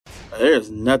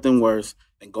There's nothing worse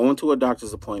than going to a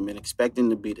doctor's appointment expecting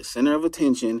to be the center of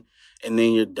attention, and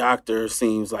then your doctor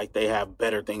seems like they have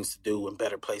better things to do and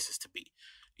better places to be.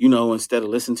 Instead of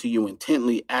listening to you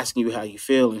intently, asking you how you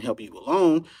feel and help you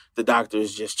along, the doctor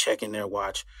is just checking their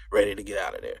watch, ready to get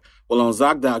out of there. Well, on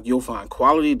ZocDoc, you'll find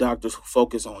quality doctors who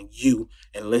focus on you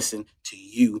and listen to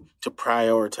you to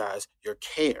prioritize your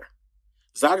care.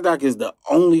 ZocDoc is the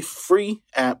only free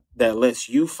app that lets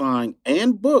you find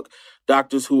and book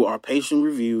doctors who are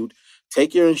patient-reviewed,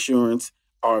 take your insurance,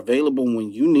 are available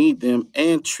when you need them,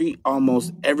 and treat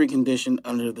almost every condition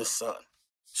under the sun.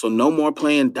 So no more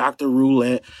playing doctor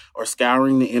roulette or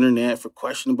scouring the internet for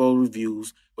questionable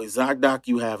reviews. With ZocDoc,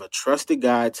 you have a trusted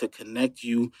guide to connect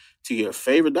you to your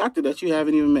favorite doctor that you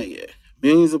haven't even met yet.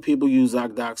 Millions of people use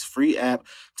ZocDoc's free app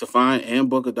to find and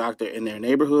book a doctor in their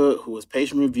neighborhood who is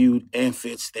patient-reviewed and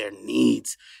fits their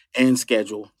needs and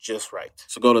schedule just right.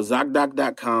 So go to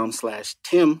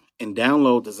ZocDoc.com/Tim and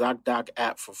download the ZocDoc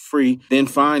app for free. Then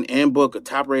find and book a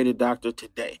top-rated doctor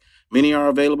today. Many are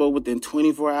available within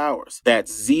 24 hours.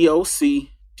 That's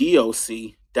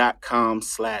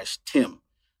ZocDoc.com/Tim.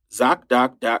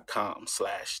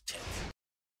 ZocDoc.com/Tim.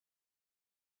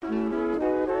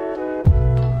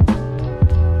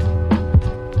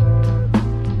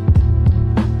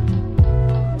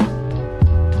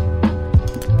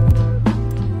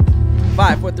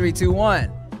 Five, 4, 3, 2,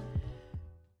 1.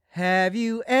 Have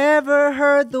you ever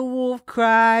heard the wolf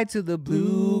cry to the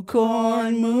blue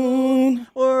corn moon,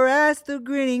 or asked the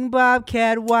grinning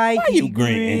bobcat why he you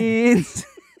grinning? grins?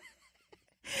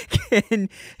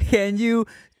 Can you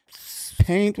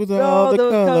paint with all the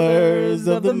colors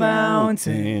of the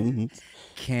mountains?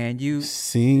 Can you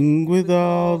sing with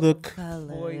all the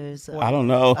colors? I don't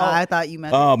know. Oh, I thought you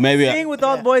meant. Oh, maybe sing with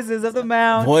all the voices of the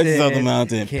mountain? Voices of the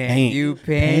mountain. Can you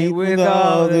paint with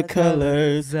all the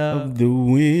colors of the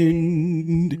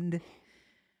wind?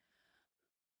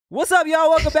 What's up, y'all?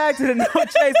 Welcome back to the No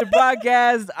Chaser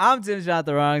podcast. I'm Tim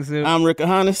Shantarangsu. I'm Rick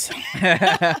Hannes.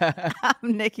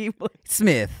 I'm Nikki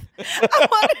Smith. I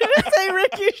wanted to say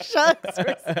Ricky Shucks.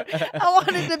 I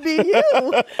wanted to be you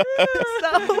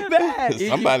so bad.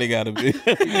 Somebody got to be. You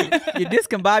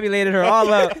discombobulated her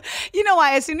all up. You know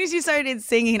why? As soon as you started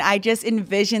singing, I just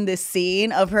envisioned this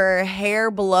scene of her hair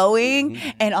blowing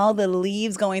and all the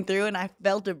leaves going through, and I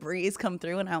felt a breeze come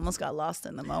through, and I almost got lost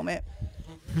in the moment.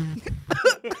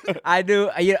 I do.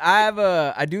 I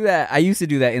do that. I used to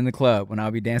do that in the club when I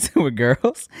would be dancing with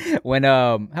girls. When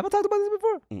have I talked about this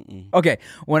before? Okay,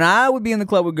 when I would be in the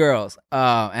club with girls,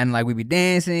 and like we'd be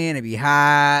dancing, it'd be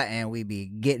hot, and we'd be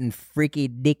getting freaky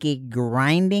dicky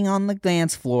grinding on the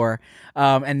dance floor.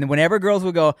 And whenever girls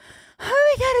would go,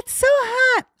 "Oh my god, it's so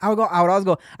hot," I would always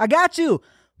go, "I got you."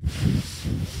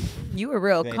 You were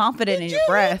real confident in your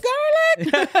breath.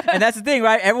 And that's the thing,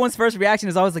 right? Everyone's first reaction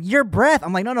is always like, your breath.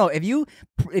 I'm like, no. If you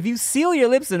seal your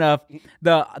lips enough,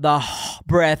 the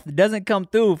breath doesn't come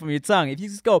through from your tongue. If you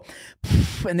just go,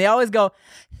 and they always go,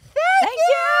 thank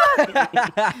you.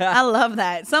 I love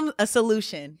that. A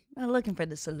solution. I'm looking for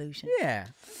the solution. Yeah.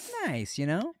 Nice, you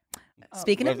know?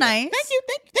 Speaking of nice. Thank you.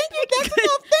 Thank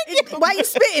you. Why you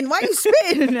spitting?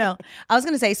 No. I was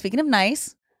going to say, speaking of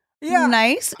nice. Yeah.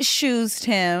 Nice shoes,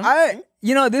 Tim.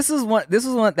 This was one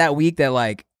that week that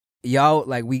like y'all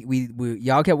like we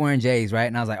y'all kept wearing J's, right?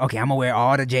 And I was like, okay, I'm gonna wear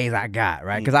all the J's I got,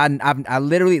 right? Because I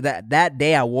literally that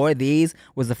day I wore these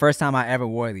was the first time I ever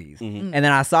wore these, and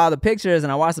then I saw the pictures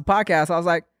and I watched the podcast. I was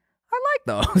like, I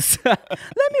like those.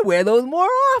 Let me wear those more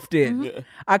often.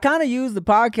 I kind of use the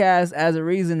podcast as a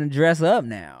reason to dress up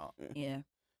now. Yeah.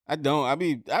 I don't. I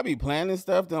be planning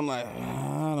stuff that I'm like,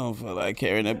 I don't feel like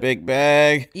carrying a big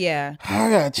bag. Yeah. I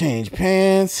gotta change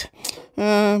pants.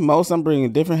 Most I'm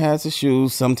bringing different hats and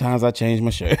shoes. Sometimes I change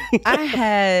my shirt. I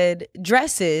had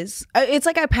dresses. It's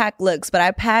like I pack looks, but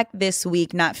I packed this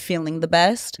week not feeling the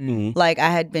best. Like I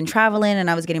had been traveling and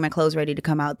I was getting my clothes ready to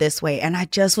come out this way, and I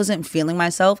just wasn't feeling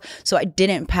myself. So I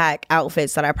didn't pack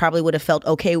outfits that I probably would have felt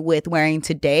okay with wearing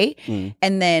today.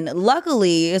 And then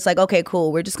luckily it's like, okay,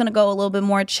 cool. We're just going to go a little bit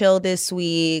more chill this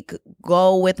week,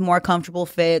 go with more comfortable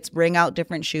fits, bring out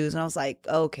different shoes. And I was like,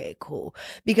 okay, cool.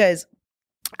 Because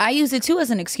I use it too as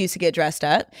an excuse to get dressed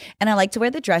up, and I like to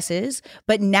wear the dresses.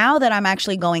 But now that I'm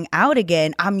actually going out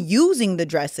again, I'm using the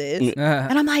dresses,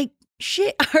 and I'm like,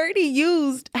 shit, I already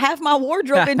used half my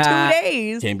wardrobe in 2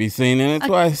 days. Can't be seen in it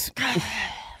twice.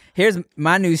 Here's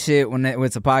my new shit when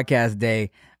it's a podcast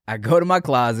day. I go to my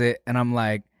closet and I'm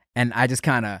like, and I just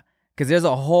kind of, because there's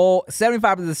a whole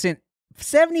 75%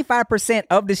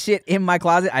 of the shit in my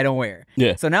closet I don't wear.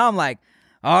 Yeah. So now I'm like,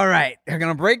 all right, they're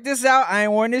going to break this out. I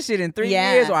ain't worn this shit in 3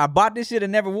 years, or I bought this shit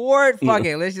and never wore it. Fuck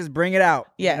it. Let's just bring it out.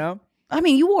 Yeah. You know? I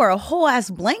mean, you wore a whole ass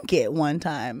blanket one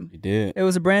time. You did. It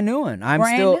was a brand new one.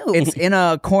 New. It's in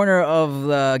a corner of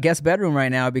the guest bedroom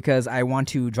right now because I want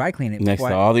to dry clean it. Next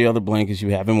to all the other blankets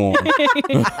you haven't worn.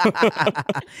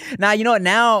 Now, you know what?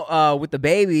 Now, with the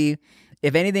baby,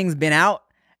 if anything's been out,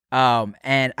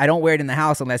 and I don't wear it in the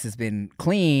house unless it's been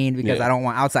cleaned because I don't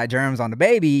want outside germs on the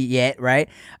baby yet, right?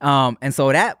 And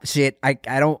so that shit, I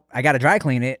gotta dry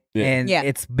clean it, and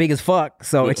it's big as fuck,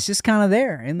 so it's just kind of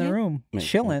there in the room,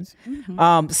 chilling.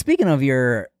 Speaking of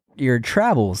your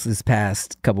travels this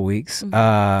past couple weeks,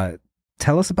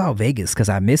 tell us about Vegas because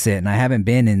I miss it and I haven't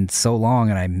been in so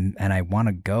long, and I want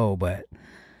to go, but.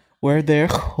 Were there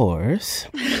whores?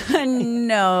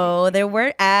 No, there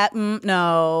were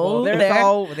no. Well,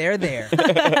 they're there.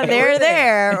 They're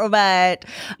there, but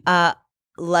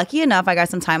lucky enough, I got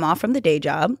some time off from the day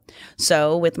job.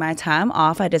 So with my time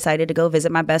off, I decided to go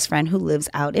visit my best friend who lives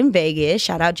out in Vegas.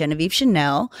 Shout out Genevieve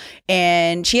Chanel.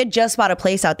 And she had just bought a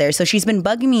place out there. So she's been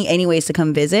bugging me anyways to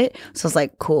come visit. So I was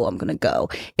like, cool, I'm going to go.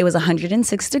 It was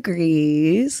 106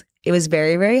 degrees. It was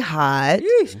very, very hot.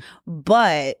 Yeesh.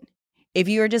 But if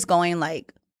you were just going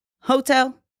like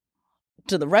hotel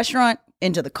to the restaurant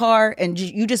into the car and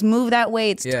you just move that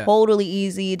way, it's totally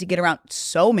easy to get around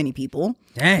so many people.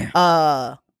 Damn.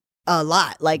 A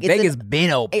lot. Like Vegas been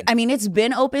open. I mean, it's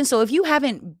been open. So if you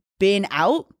haven't been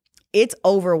out, it's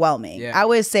overwhelming. Yeah. I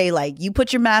would say like you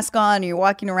put your mask on and you're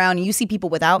walking around and you see people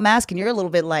without mask and you're a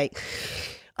little bit like,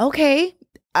 okay.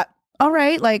 All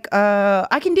right, like,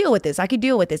 I can deal with this.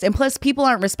 And plus, people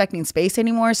aren't respecting space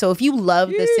anymore. So if you love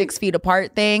the 6 feet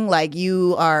apart thing, like,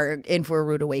 you are in for a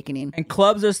rude awakening. And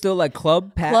clubs are still, like,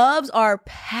 packed? Clubs are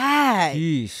packed.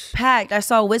 Yeesh. Packed. I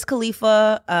saw Wiz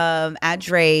Khalifa at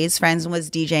Dre's. Friends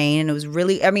was DJing. And it was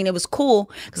really, I mean, it was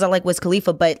cool because I like Wiz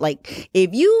Khalifa. But, like,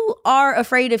 if you are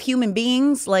afraid of human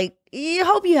beings, like, you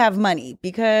hope you have money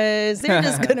because they're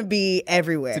just gonna be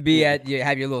everywhere. To be have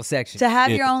your little section. To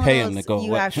have your own pay little, them to go you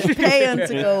away. have to pay them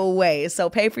to go away. So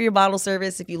pay for your bottle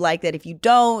service if you like that. If you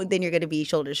don't, then you're gonna be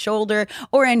shoulder to shoulder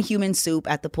or in human soup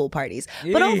at the pool parties.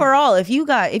 Yeah. But overall, if you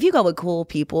go with cool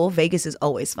people, Vegas is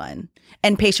always fun.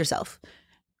 And pace yourself.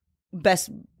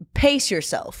 Pace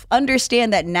yourself.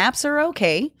 Understand that naps are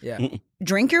okay. Yeah.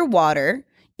 Drink your water.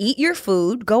 Eat your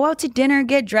food, go out to dinner,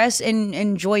 get dressed, and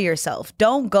enjoy yourself.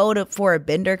 Don't go for a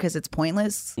bender because it's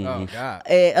pointless. Oh, God.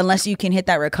 Unless you can hit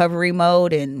that recovery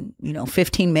mode in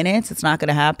 15 minutes, it's not going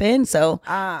to happen. So,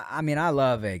 I mean, I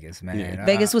love Vegas, man. Yeah.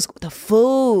 Vegas was the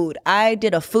food. I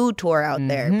did a food tour out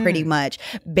there, pretty much.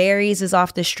 Barry's is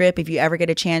off the strip. If you ever get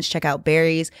a chance, check out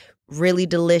Barry's. Really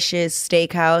delicious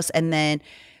steakhouse. And then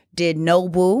did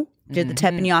Nobu. Did the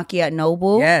teppanyaki at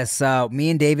Nobu. Yes, me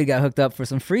and David got hooked up for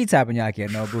some free teppanyaki at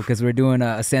Nobu because we're doing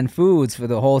Ascend Foods for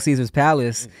the whole Caesar's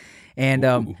Palace. And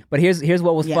but here's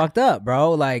what was fucked up,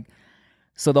 bro. Like,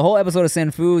 so the whole episode of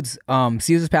Ascend Foods,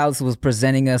 Caesar's Palace was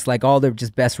presenting us like all the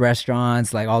just best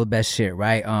restaurants, like all the best shit,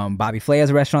 right? Bobby Flay has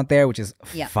a restaurant there, which is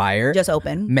fire. Just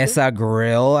open. Mesa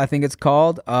Grill, I think it's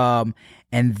called. And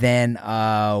then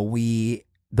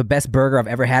the best burger I've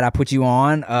ever had, I put you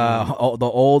on. The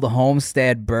old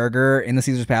Homestead burger in the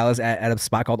Caesar's Palace at a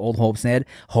spot called Old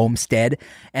Homestead.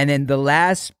 And then the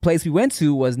last place we went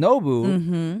to was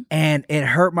Nobu. And it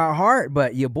hurt my heart,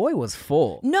 but your boy was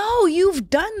full. No, you've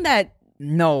done that.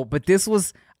 No, but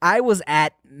I was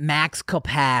at max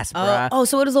capacity, bruh. Oh,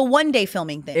 so it was a one-day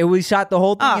filming thing. We shot the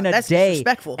whole thing in a that's day.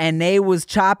 disrespectful. And they was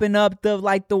chopping up the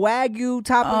Wagyu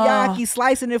takoyaki,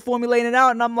 slicing it, formulating it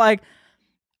out. And I'm like,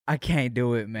 I can't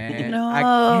do it, man. No. I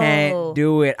can't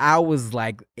do it. I was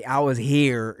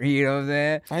here. You know what I'm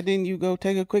saying? Why didn't you go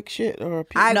take a quick shit or a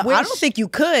pee? I don't think you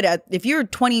could. If you're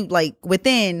 20, like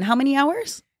within how many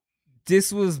hours?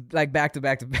 This was like back to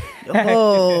back to back.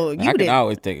 Oh, you I can did.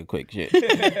 always take a quick shit.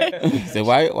 So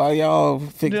while y'all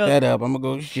fix that up, I'm gonna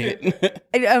go shit.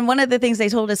 And one of the things they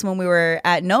told us when we were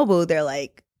at Nobu, they're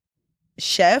like,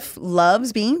 Chef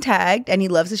loves being tagged and he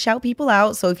loves to shout people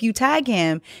out. So if you tag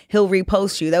him, he'll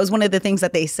repost you. That was one of the things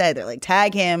that they said. They're like,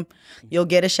 tag him, you'll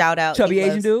get a shout out. Chubby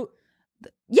Asian dude?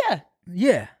 Yeah.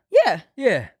 Yeah. Yeah.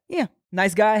 Yeah. Yeah.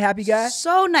 Nice guy, happy guy?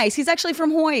 So nice. He's actually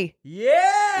from Hawaii. Yeah.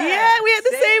 Yeah, we had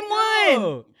the same one.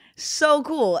 dude. So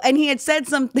cool. And he had said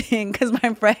something because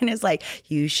my friend is like,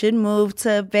 you should move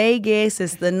to Vegas.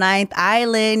 It's the 9th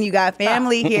island. You got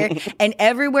family here. And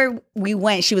everywhere we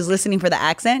went, she was listening for the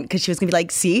accent because she was going to be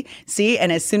like, see.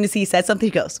 And as soon as he said something,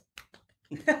 he goes,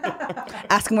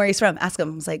 ask him where he's from. Ask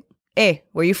him. I was like, hey,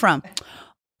 where you from?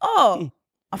 Oh,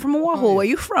 I'm from Oahu. Where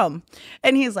you from?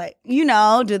 And he's like,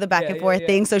 do the back and forth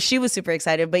thing. So she was super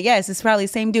excited. But yes, it's probably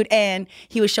the same dude. And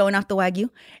he was showing off the Wagyu.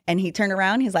 And he turned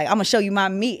around. He's like, I'm going to show you my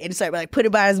meat. And he started like put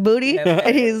it by his booty.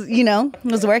 And he's,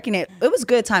 was working it. It was a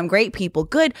good time. Great people.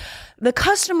 Good. The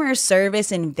customer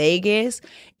service in Vegas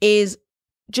is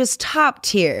just top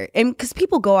tier. And because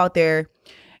people go out there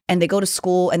and they go to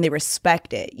school and they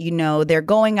respect it. They're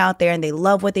going out there and they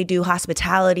love what they do.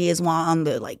 Hospitality is one on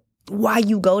the why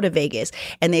you go to Vegas,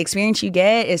 and the experience you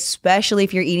get, especially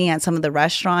if you're eating at some of the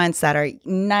restaurants that are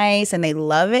nice and they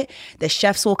love it. The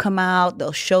chefs will come out,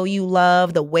 they'll show you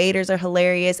love. The waiters are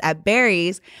hilarious. At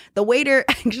Barry's, the waiter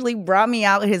actually brought me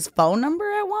out his phone number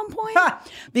at one point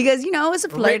because it was a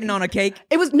plate Written on a cake.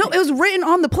 It was written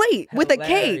on the plate with a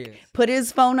cake. Put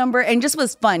his phone number and just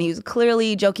was fun. He was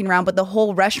clearly joking around, but the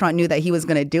whole restaurant knew that he was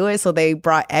going to do it, so they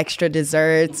brought extra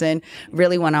desserts and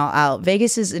really went all out.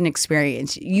 Vegas is an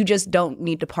experience. You just don't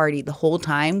need to party the whole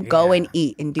time. Go and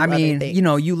eat and do other things.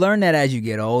 You learn that as you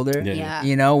get older.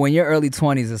 Yeah. When you're early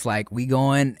 20s, it's like we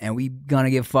going and we gonna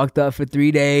get fucked up for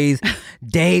 3 days,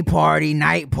 day party,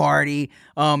 night party.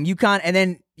 And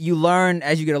then you learn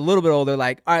as you get a little bit older,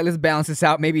 like, all right, let's balance this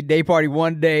out. Maybe day party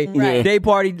one day, day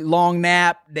party, long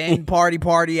nap, then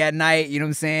party at night. You know what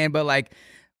I'm saying? But like,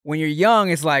 when you're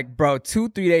young, it's like, bro,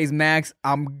 2-3 days max.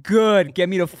 I'm good. Get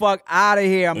me the fuck out of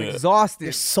here. I'm exhausted.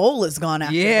 Your soul is gone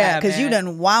after that. Because you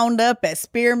done wound up at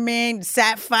Spearmint,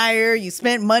 Sapphire. You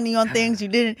spent money on things you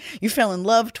didn't. You fell in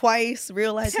love twice.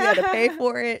 Realized you had to pay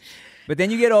for it. But then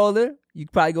you get older. You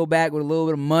probably go back with a little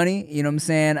bit of money. You know what I'm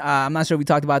saying? I'm not sure we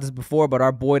talked about this before, but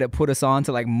our boy that put us on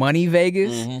to like Money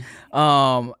Vegas.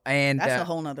 And that's a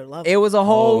whole nother level. It was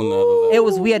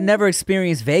a we had never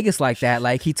experienced Vegas like that.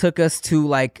 Like he took us to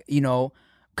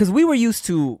because we were used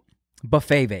to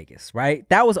buffet Vegas, right?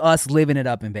 That was us living it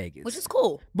up in Vegas. Which is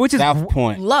cool. Which is South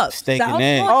Point. Love. Steak South and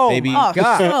eggs, Point. baby. Oh,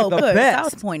 God. So The good.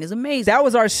 best. South Point is amazing. That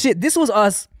was our shit. This was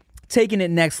us taking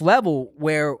it next level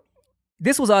where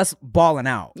this was us balling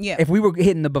out. Yeah. If we were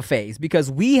hitting the buffets,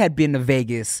 because we had been to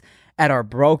Vegas at our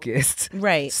brokest.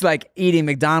 Right. It's like eating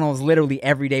McDonald's literally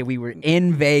every day we were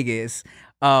in Vegas.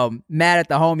 Mad at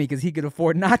the homie because he could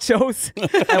afford nachos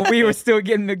and we were still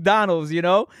getting McDonald's,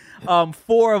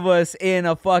 4 of us in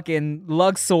a fucking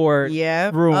Luxor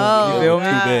room. Oh, you feel me?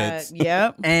 2 beds.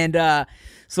 Yep. And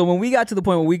so when we got to the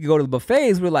point where we could go to the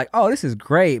buffets, we were like, oh, this is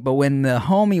great. But when the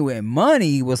homie with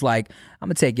money was like, I'm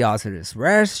going to take y'all to this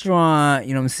restaurant,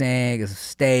 you know what I'm saying? It's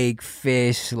steak,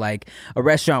 fish, like a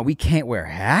restaurant we can't wear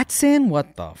hats in?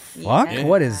 What the fuck? Yeah.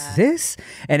 What is this?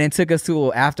 And then took us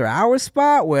to an after-hours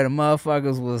spot where the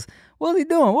motherfuckers was, what was he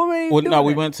doing? What were they doing? No,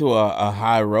 we went to a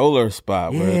high roller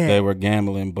spot where they were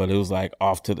gambling, but it was like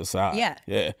off to the side.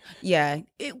 Yeah. Yeah.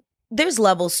 There's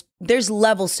levels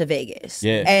to Vegas.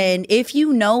 Yeah. And if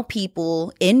you know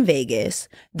people in Vegas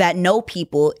that know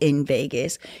people in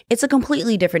Vegas, it's a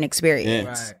completely different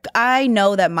experience. Right. I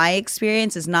know that my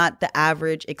experience is not the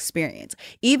average experience.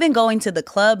 Even going to the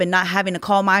club and not having to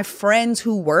call my friends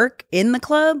who work in the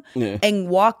club and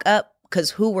walk up because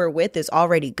who we're with is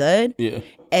already good. Yeah.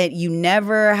 And you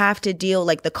never have to deal,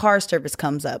 like the car service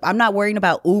comes up. I'm not worrying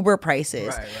about Uber prices.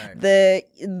 Right.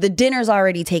 The dinner's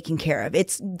already taken care of.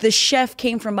 It's the chef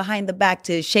came from behind the back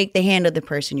to shake the hand of the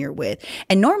person you're with.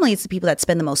 And normally it's the people that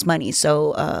spend the most money.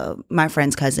 So my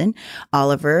friend's cousin,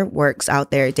 Oliver, works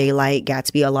out there at Daylight,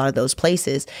 Gatsby, a lot of those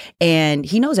places. And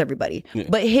he knows everybody. Yeah.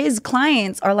 But his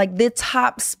clients are like the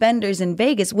top spenders in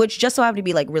Vegas, which just so happen to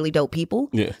be like really dope people.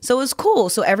 Yeah. So it's cool.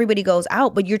 So everybody goes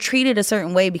out, but you're treated a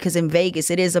certain way because in Vegas,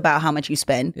 it is about how much you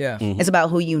spend. Yeah. It's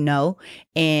about who you know.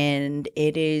 And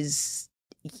it is,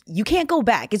 you can't go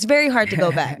back. It's very hard to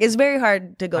go back. It's very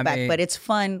hard to go back, but it's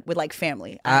fun with like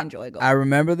family. I enjoy going. I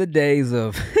remember the days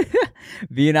of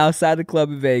being outside the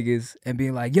club in Vegas and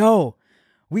being like, yo,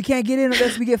 we can't get in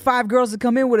unless we get 5 girls to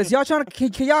come in with us. Y'all trying to,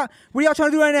 can y'all, what are y'all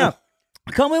trying to do right now?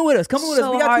 Come in with us. Come in with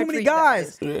us. We got too many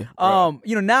guys.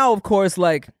 Now, of course,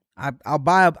 like, I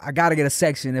gotta get a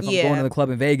section if I'm going to the club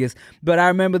in Vegas. But I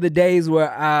remember the days where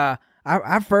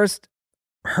I first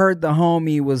heard the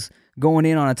homie was going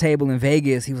in on a table in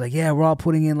Vegas. He was like, yeah, we're all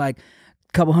putting in like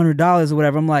a couple $100 or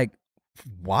whatever. I'm like,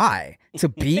 why? To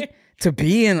be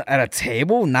in at a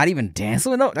table, not even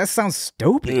dancing? No, that sounds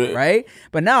stupid, right?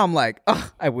 But now I'm like,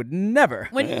 oh, I would never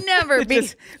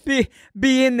just be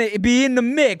in the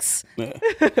mix.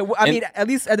 I mean, at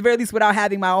the very least, without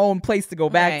having my own place to go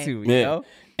back to, you know?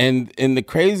 And the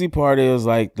crazy part is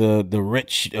like the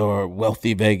rich or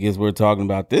wealthy Vegas we're talking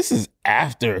about. This is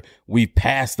after we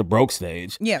passed the broke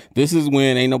stage. Yeah. This is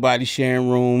when ain't nobody sharing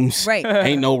rooms. Right.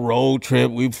 Ain't no road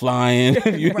trip. We flying.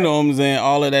 You know what I'm saying?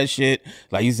 All of that shit.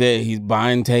 Like you said, he's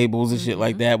buying tables and shit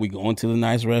like that. We going to the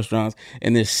nice restaurants,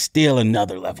 and there's still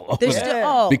another level. Over There's that.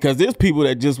 still Because there's people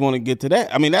that just want to get to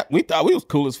that. I mean, we thought we was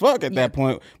cool as fuck at that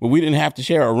point, but we didn't have to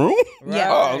share a room.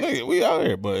 Yeah. Oh, nigga, we out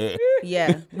here, but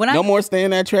yeah. no more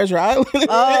staying at Treasure Island.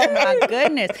 Oh my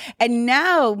goodness. And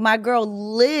now my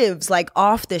girl lives like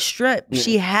off the strip. Yeah.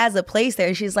 She has a place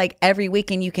there. She's like, every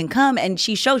weekend you can come, and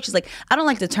she shows, she's like, I don't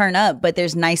like to turn up, but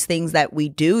there's nice things that we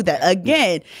do that,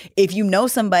 again, if you know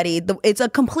somebody, it's a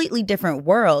completely different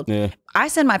world. Yeah. I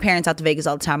send my parents out to Vegas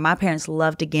all the time. My parents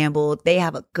love to gamble. They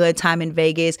have a good time in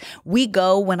Vegas. We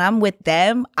go when I'm with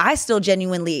them. I still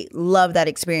genuinely love that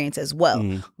experience as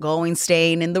well. Going,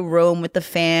 staying in the room with the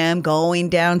fam, going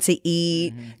down to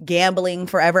eat, gambling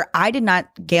forever. I did not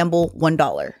gamble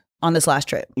 $1 on this last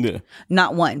trip. Yeah.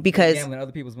 Not one, because Gambling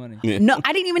other people's money. Yeah. no,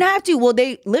 I didn't even have to. Well,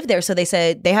 they live there, so they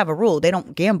said they have a rule. They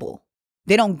don't gamble.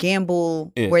 They don't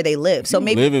gamble where they live. So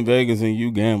maybe live in Vegas and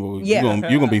you gamble. Yeah.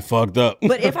 You're gonna be fucked up.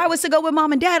 But if I was to go with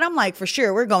mom and dad, I'm like, for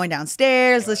sure, we're going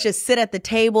downstairs. Let's just sit at the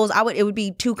tables. It would be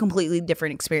two completely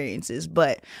different experiences.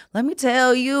 But let me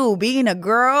tell you, being a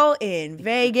girl in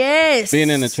Vegas, being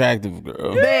an attractive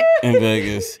girl in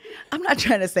Vegas. I'm not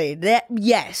trying to say that.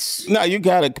 Yes. No, you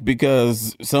got it,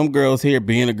 because some girls here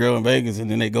being a girl in Vegas and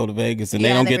then they go to Vegas and they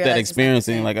don't get that experience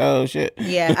and like, oh shit.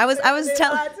 Yeah, I was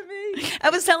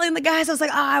telling the guys, I was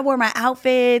like, oh, I wore my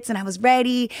outfits and I was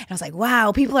ready. And I was like,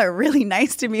 wow, people are really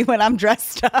nice to me when I'm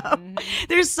dressed up.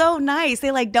 They're so nice.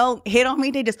 They like don't hit on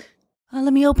me. They just, oh,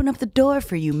 let me open up the door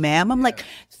for you, ma'am. I'm like,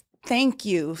 thank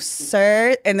you,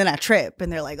 sir. And then I trip and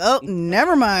they're like, oh,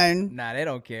 never mind. Nah, they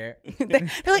don't care. They're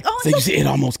like, oh, So you see, it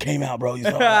almost came out, bro. You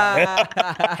saw it.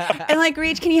 and like,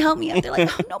 Reach, can you help me out? They're like,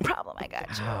 oh, no problem. I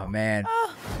got you. Oh, man.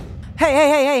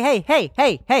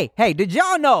 Hey, did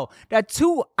y'all know that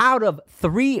 2 out of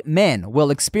 3 men will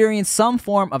experience some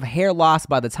form of hair loss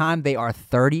by the time they are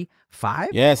 35?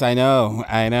 Yes, I know.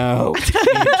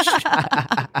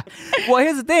 Well,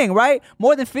 here's the thing, right?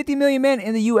 More than 50 million men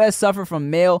in the U.S. suffer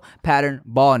from male pattern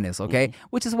baldness, okay?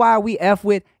 Which is why we F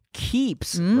with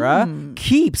Keeps, bruh.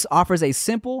 Keeps offers a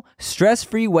simple,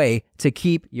 stress-free way to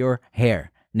keep your hair.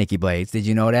 Nikki Blades, did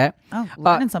you know that? Oh,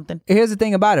 learning something. Here's the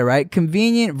thing about it, right?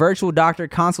 Convenient virtual doctor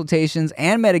consultations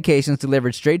and medications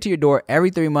delivered straight to your door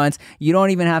every 3 months. You don't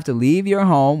even have to leave your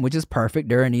home, which is perfect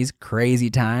during these crazy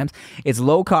times. Its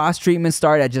low-cost treatments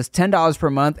start at just $10 per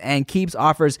month, and Keeps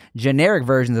offers generic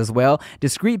versions as well,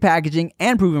 discreet packaging,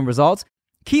 and proven results.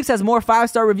 Keeps has more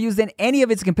 5-star reviews than any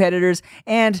of its competitors,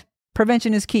 and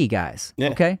prevention is key, guys. Yeah.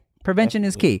 Okay? Prevention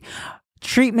is key.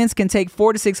 Treatments can take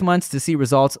 4 to 6 months to see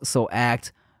results, so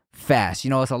act fast. You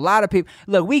know, it's a lot of people.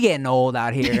 Look, we getting old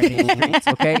out here in these streets,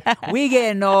 okay? We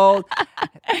getting old.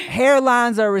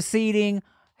 Hairlines are receding.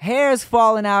 Hair's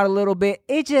falling out a little bit.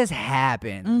 It just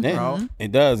happened, bro.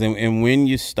 It does. And when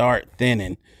you start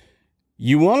thinning,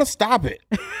 you want to stop it.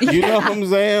 You know what I'm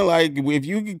saying? Like, if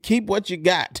you can keep what you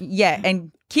got. Yeah,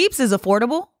 and Keeps is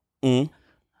affordable.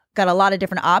 Got a lot of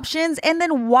different options. And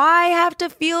then why have to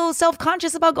feel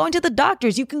self-conscious about going to the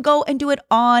doctors? You can go and do it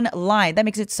online. That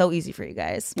makes it so easy for you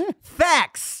guys.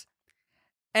 Facts.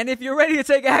 And if you're ready to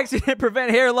take action and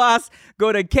prevent hair loss,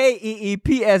 go to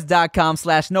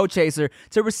keeps.com/nochaser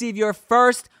to receive your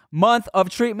first month of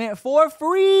treatment for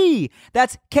free.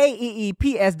 That's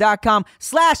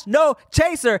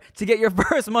keeps.com/nochaser to get your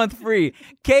first month free.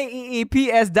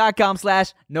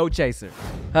 keeps.com/nochaser.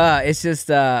 It's just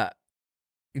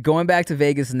going back to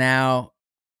Vegas now,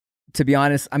 to be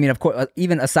honest, I mean, of course,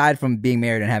 even aside from being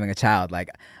married and having a child, like,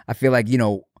 I feel like, you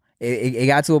know, it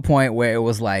got to a point where it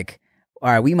was like, all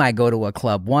right, we might go to a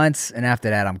club once, and after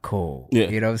that, I'm cool. Yeah.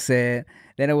 You know what I'm saying?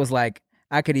 Then it was like,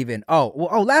 I could even,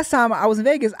 last time I was in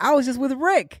Vegas, I was just with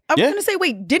Rick. I was going to say,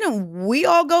 wait, didn't we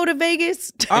all go to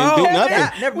Vegas? Do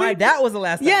nothing. Never mind. That was the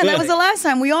last time. Yeah, that was the last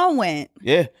time we all went.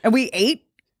 Yeah. And we ate,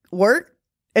 worked,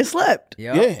 and slept.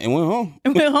 Yep. Yeah, and went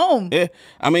home. Yeah.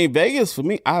 I mean, Vegas, for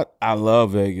me, I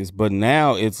love Vegas, but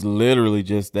now it's literally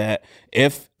just that.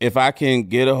 If I can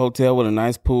get a hotel with a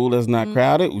nice pool that's not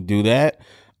crowded, we'll do that.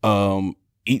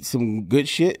 Eat some good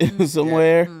shit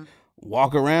somewhere.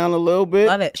 Walk around a little bit.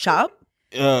 Love it. Shop?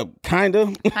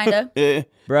 Kinda. Yeah.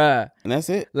 Bruh. And that's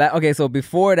it. Okay, so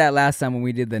before that last time when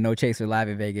we did the No Chaser live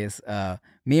in Vegas,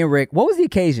 me and Rick, what was the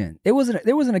occasion? There was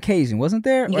an occasion, wasn't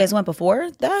there? You guys went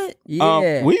before that?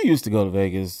 Yeah. We used to go to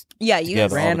Vegas. Yeah, you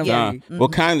together all the randomly. time. Well,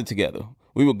 kind of together.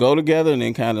 We would go together and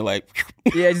then kind of like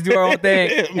Yeah, just do our own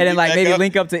thing. And then like maybe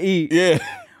link up to eat. Yeah.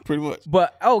 pretty much.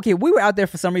 But okay, we were out there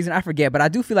for some reason. I forget, but I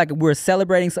do feel like we were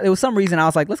celebrating. So there was some reason I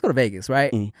was like, let's go to Vegas,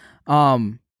 right?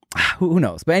 Who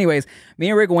knows? But anyways, me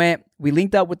and Rick went. We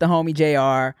linked up with the homie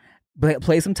JR,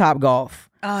 played some Top Golf.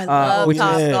 Oh, I love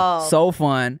Top Golf. So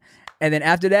fun. And then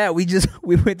after that, we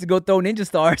went to go throw Ninja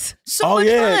Stars. So much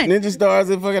fun. Ninja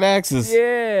Stars and fucking Axis.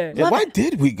 Yeah. Why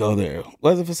did we go there?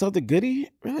 Was it for something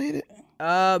goodie related?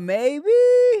 Maybe.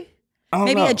 I don't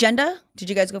Maybe know. Agenda? Did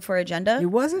you guys go for Agenda? It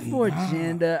wasn't for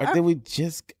Agenda. Or did we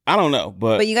just? I don't know.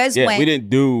 But you guys went. We didn't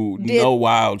do no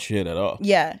wild shit at all.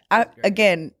 Yeah.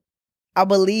 I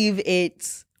believe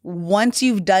it's once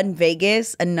you've done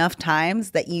Vegas enough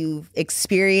times that you've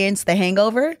experienced the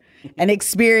hangover and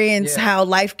experienced how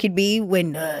life could be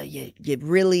when you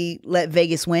really let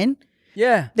Vegas win.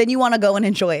 Yeah. Then you want to go and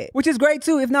enjoy it. Which is great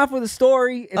too, if not for the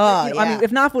story. I mean,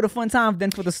 if not for the fun time,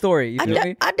 then for the story. You feel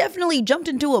me? I definitely jumped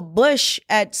into a bush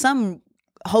at some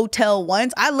hotel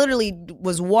once. I literally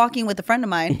was walking with a friend of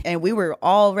mine and we were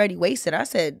already wasted. I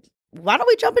said, why don't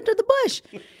we jump into the bush?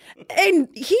 And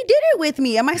he did it with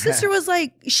me. And my sister was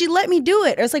like, she let me do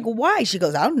it. I was like, why? She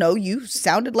goes, I don't know. You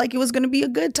sounded like it was going to be a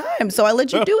good time. So I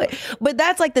let you do it. But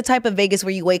that's like the type of Vegas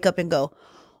where you wake up and go,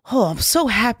 oh, I'm so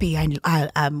happy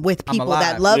I'm with people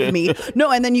that love me. No,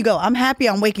 and then you go, I'm happy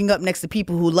I'm waking up next to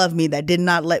people who love me that did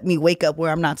not let me wake up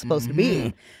where I'm not supposed to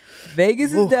be.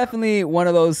 Vegas is definitely one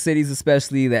of those cities,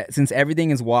 especially that since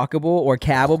everything is walkable or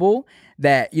cabable,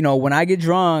 that, you know, when I get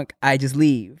drunk, I just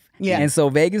leave. Yeah. And so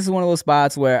Vegas is one of those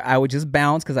spots where I would just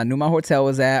bounce because I knew my hotel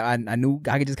was at. I knew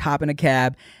I could just hop in a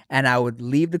cab and I would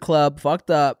leave the club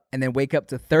fucked up and then wake up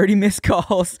to 30 missed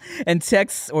calls and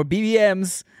texts or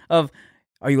BBMs of,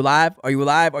 are you alive? Are you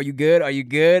alive? Are you good? Are you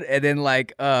good? And then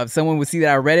like someone would see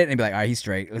that I read it and be like, all right, he's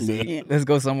straight. Let's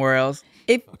go somewhere else.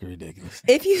 Ridiculous.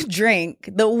 If you drink,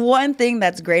 the one thing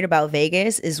that's great about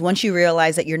Vegas is once you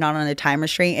realize that you're not on a time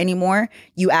restraint anymore,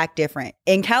 you act different.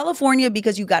 In California,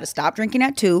 because you got to stop drinking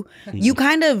at 2, you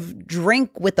kind of drink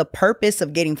with the purpose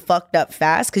of getting fucked up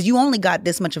fast because you only got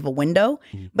this much of a window.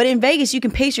 But in Vegas, you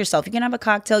can pace yourself. You can have a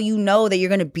cocktail. You know that you're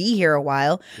going to be here a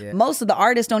while. Yeah. Most of the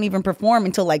artists don't even perform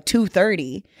until like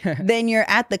 2:30. Then you're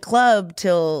at the club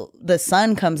till the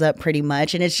sun comes up pretty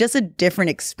much. And it's just a different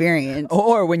experience.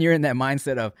 Or when you're in that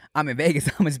mindset of, I'm in Vegas,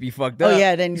 I'm going to be fucked up. Oh,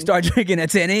 yeah. Then you start drinking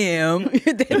at 10 a.m.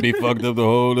 You'd be fucked up the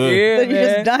whole day. Yeah, then you're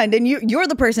just done. Then you're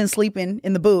the person sleeping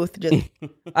in the booth. Just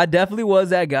I definitely was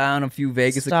that guy on a few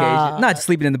Vegas occasions. Not just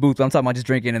sleeping in the booth, but I'm talking about just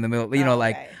drinking in the middle. You know,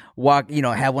 like walk, you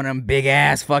know, have one of them big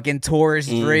ass fucking tourist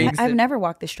drinks. I've never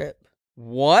walked the strip.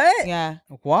 What? Yeah.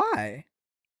 Why?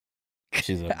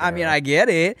 She's I mean, I get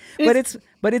it, but it's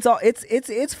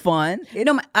fun.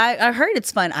 I heard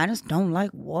it's fun. I just don't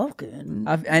like walking.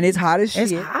 And it's hot as shit.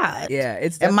 It's hot. Yeah,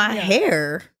 it's and my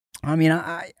hair. I mean,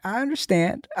 I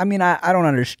understand. I mean, I don't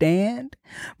understand,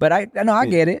 but I know I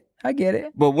get it. I get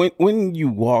it. But when you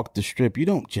walk the strip, you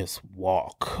don't just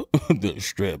walk the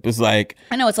strip. It's like,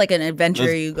 I know it's like an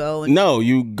adventure. You go. No,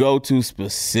 you go to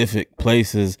specific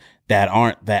places that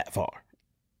aren't that far.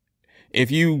 If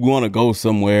you want to go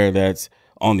somewhere that's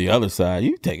on the other side,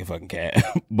 you take a fucking cab.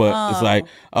 But it's like,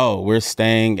 we're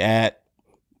staying at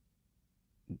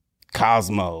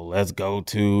Cosmo. Let's go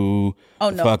to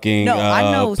fucking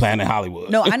I know Planet Hollywood.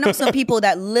 No, I know some people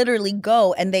that literally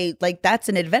go and they like that's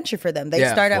an adventure for them. They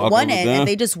start at one end and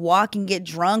they just walk and get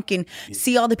drunk and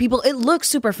see all the people. It looks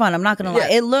super fun. I'm not gonna lie.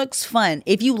 It looks fun.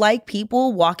 If you like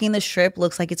people, walking the strip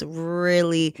looks like it's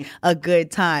really a good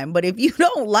time. But if you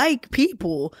don't like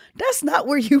people, that's not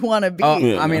where you want to be.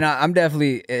 I mean, I'm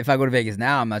definitely, if I go to Vegas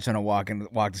now, I'm not trying to walk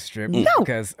the strip. No,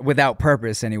 because without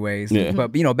purpose, anyways. Yeah.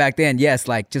 But you know, back then, yes,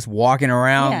 like just walking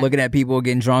around, looking at people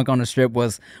getting drunk on the strip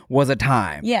was a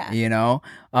time. Yeah. You know?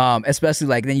 Especially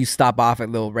like then you stop off at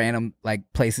little random like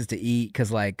places to eat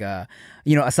because like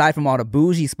you know, aside from all the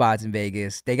bougie spots in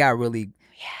Vegas, they got really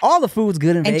all the food's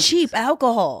good in Vegas. And cheap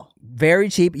alcohol. Very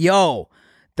cheap. Yo,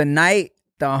 the night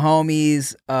the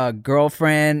homie's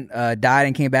girlfriend died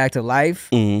and came back to life,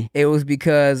 it was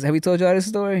because, have we told y'all this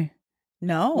story?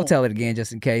 No. We'll tell it again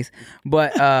just in case.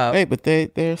 But hey, but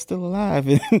they're still alive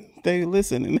and they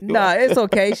listen. Nah, it's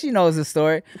okay. She knows the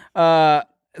story.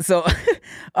 So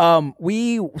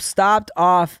we stopped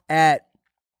off at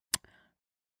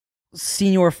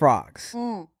Senior Frogs.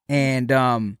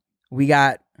 And we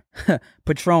got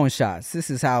Patron shots.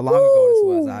 This is how long ago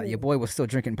this was. Your boy was still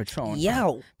drinking Patron.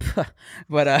 Yo.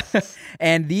 But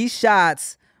and these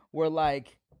shots were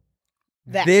like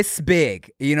this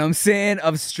big, you know what I'm saying,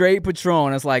 of straight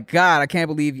Patron. It's like, God, I can't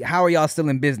believe, how are y'all still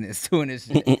in business doing this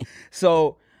shit?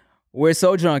 So we're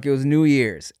so drunk. It was New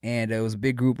Year's, and it was a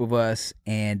big group of us,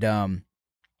 and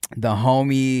the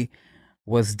homie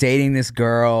was dating this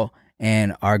girl,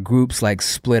 and our groups like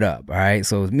split up. All right,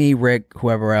 so it was me, Rick,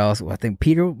 whoever else. I think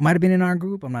Peter might have been in our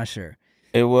group. I'm not sure.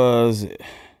 It was.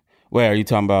 Where are you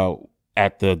talking about?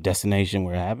 At the destination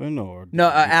where it happened, or no?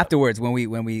 Afterwards, when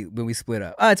we split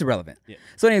up. It's irrelevant. Yeah.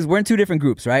 So, anyways, we're in two different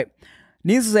groups, right?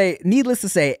 Needless to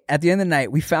say, at the end of the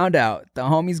night, we found out the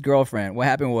homie's girlfriend. What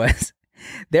happened was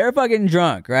they were fucking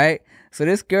drunk, right? So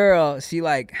this girl, she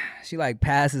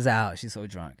passes out. She's so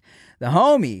drunk. The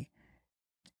homie,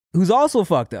 who's also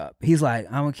fucked up, he's like,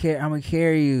 I'm gonna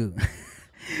carry you.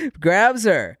 Grabs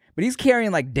her, but he's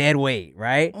carrying like dead weight,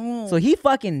 right? So he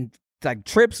fucking like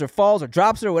trips or falls or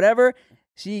drops her or whatever.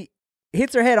 She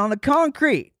hits her head on the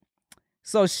concrete.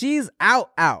 So she's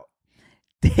out.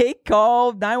 They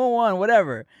call 911,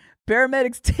 whatever.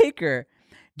 Paramedics take her,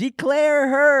 declare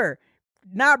her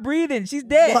not breathing. She's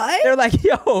dead. What? They're like,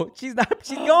 yo, she's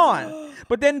gone.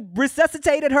 But then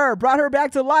resuscitated her, brought her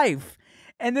back to life.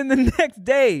 And then the next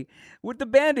day, with the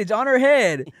bandage on her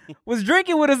head, was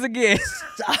drinking with us again.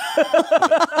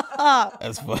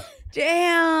 That's funny.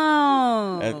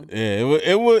 Damn.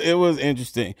 It was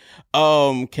interesting.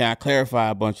 Can I clarify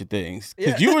a bunch of things?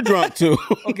 Because you were drunk too.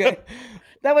 Okay.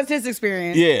 That was his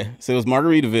experience. Yeah. So it was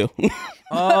Margaritaville.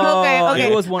 Okay.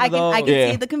 It was one of those. I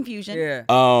can see the confusion. Yeah.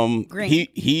 Green.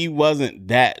 He wasn't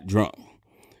that drunk,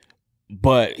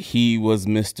 but he was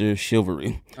Mr.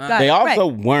 Chivalry. They also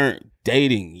weren't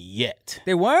dating yet.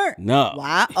 They weren't? No.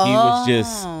 Wow. He was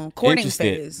just courting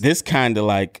interested. phase. This kind of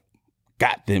like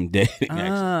got them dating,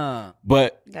 actually.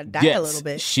 But Gotta die a little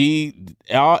bit.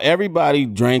 Everybody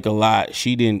drank a lot.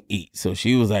 She didn't eat, so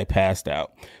she was like passed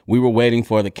out. We were waiting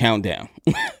for the countdown,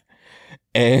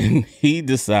 and he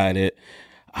decided,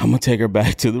 I'm gonna take her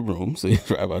back to the room. So he's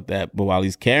right about that. But while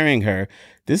he's carrying her,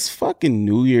 this fucking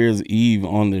New Year's Eve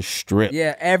on the strip.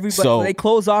 Yeah, everybody. So they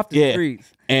close off the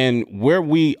streets. And where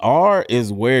we are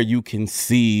is where you can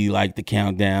see like the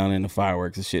countdown and the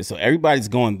fireworks and shit. So everybody's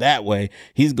going that way.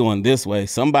 He's going this way.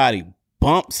 Somebody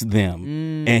bumps them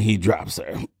and he drops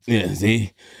her. Yeah,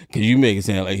 see? Because you make it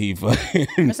sound like he fucking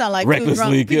like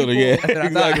recklessly killed her. Yeah,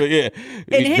 exactly. Yeah.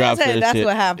 In his head, that's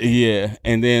what happened. Yeah.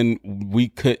 And then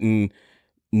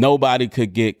nobody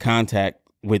could get contact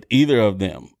with either of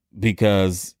them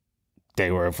because they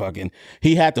were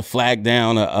he had to flag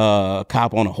down a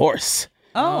cop on a horse.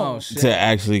 Oh, shit. To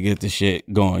actually get the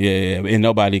shit going. Yeah. And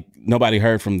nobody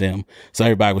heard from them. So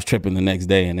everybody was tripping the next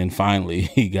day. And then finally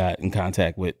he got in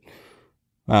contact with,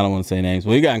 I don't want to say names,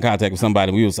 but he got in contact with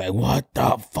somebody. We was like, what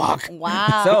the fuck?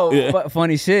 Wow. So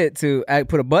funny shit to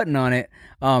put a button on it.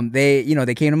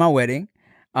 They came to my wedding,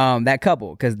 that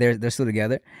couple, because they're still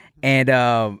together.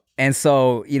 And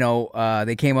so,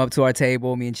 they came up to our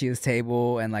table, me and Chia's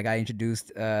table, and like I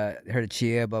introduced her to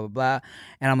Chia, blah, blah, blah.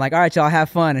 And I'm like, all right, y'all have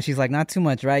fun. And she's like, not too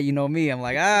much, right? You know me. I'm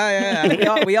like,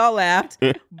 yeah. We all laughed.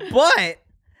 But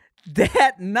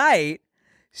that night,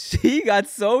 she got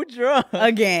so drunk.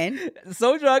 Again.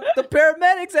 So drunk, the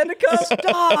paramedics had to come.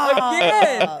 Stop.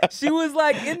 Again. She was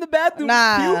like in the bathroom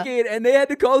puking, and they had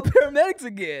to call the paramedics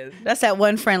again. That's that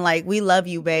one friend like, we love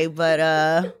you, babe,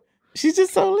 but she's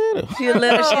just so little. She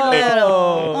little.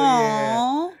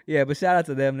 Oh, yeah, but shout out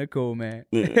to them. They're cool, man.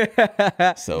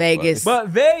 Yeah. So Vegas. But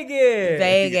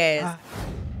Vegas.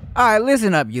 All right,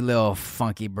 listen up, you little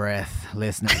funky breath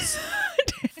listeners.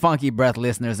 Funky breath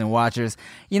listeners and watchers.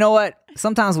 You know what?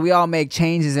 Sometimes we all make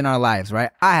changes in our lives,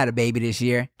 right? I had a baby this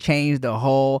year, changed the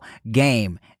whole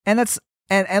game. And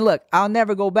look, I'll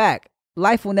never go back.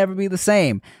 Life will never be the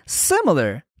same.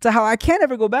 Similar to how I can't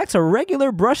ever go back to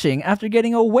regular brushing after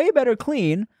getting a way better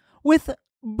clean with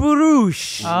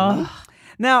Brush.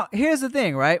 Now, here's the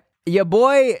thing, right? Your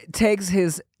boy takes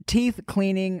his teeth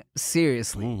cleaning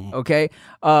seriously, okay?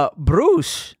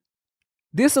 Brush,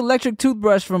 this electric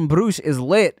toothbrush from Brush is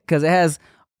lit because it has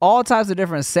all types of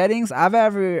different settings. I've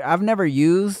never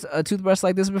used a toothbrush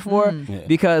like this before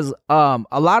because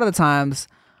a lot of the times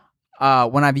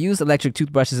when I've used electric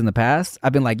toothbrushes in the past,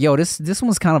 I've been like, yo, this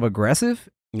one's kind of aggressive.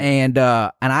 And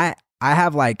I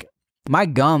have like, my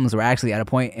gums were actually at a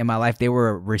point in my life, they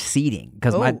were receding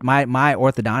because my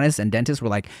orthodontist and dentist were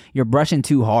like, you're brushing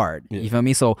too hard. You feel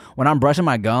me? So when I'm brushing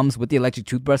my gums with the electric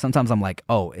toothbrush, sometimes I'm like,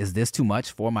 oh, is this too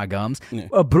much for my gums?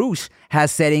 A Brush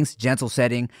has settings, gentle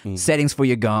setting, settings for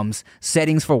your gums,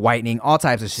 settings for whitening, all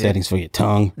types of shit. Settings for your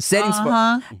tongue. Settings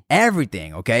for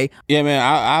everything, okay? Yeah, man,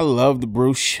 I love the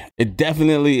Brush. It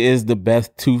definitely is the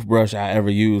best toothbrush I ever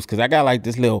used because I got like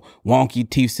this little wonky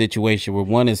teeth situation where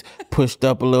one is pushed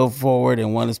up a little forward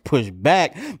and one is pushed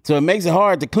back. So it makes it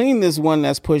hard to clean this one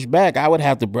that's pushed back. I would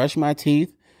have to brush my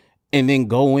teeth and then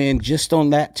go in just on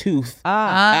that tooth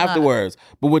afterwards.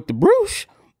 But with the Brush,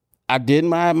 I did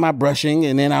my brushing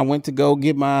and then I went to go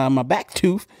get my back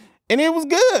tooth and it was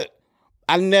good.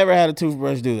 I never had a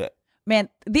toothbrush do that. Man,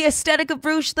 the aesthetic of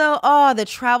Bruges, though, the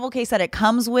travel case that it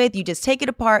comes with, you just take it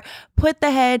apart, put the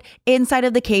head inside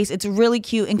of the case. It's really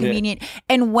cute and convenient.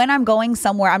 And when I'm going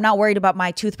somewhere, I'm not worried about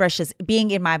my toothbrushes being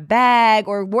in my bag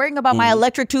or worrying about my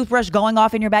electric toothbrush going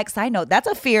off in your bag. Side note, that's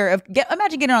a fear of,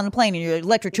 imagine getting on the plane and your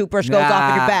electric toothbrush goes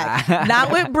off in your bag.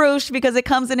 Not with Bruges, because it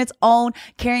comes in its own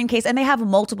carrying case. And they have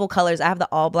multiple colors. I have the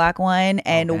all black one.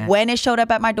 And when it showed up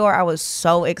at my door, I was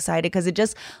so excited because it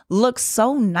just looks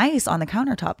so nice on the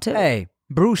countertop, too. Hey,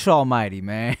 Bruce Almighty,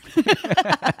 man.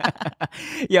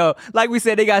 Yo, like we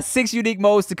said, they got 6 unique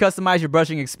modes to customize your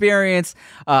brushing experience.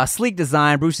 Sleek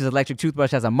design. Bruce's electric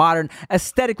toothbrush has a modern,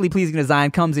 aesthetically pleasing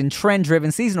design. Comes in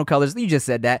trend-driven seasonal colors. You just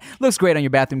said that. Looks great on your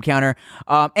bathroom counter.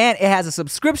 And it has a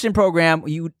subscription program.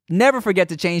 You never forget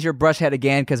to change your brush head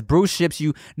again, because Bruce ships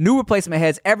you new replacement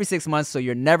heads every 6 months, so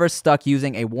you're never stuck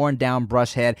using a worn-down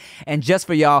brush head. And just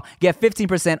for y'all, get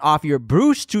 15% off your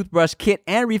Bruce toothbrush kit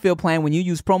and refill plan when you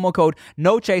use promo code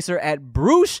NOCHASER at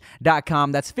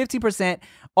Bruce.com. That's 15%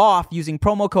 off using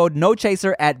promo code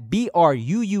NOCHASER at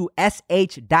BRUUSH.com.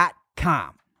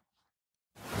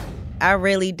 I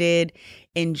really did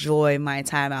enjoy my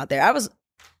time out there. I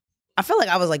feel like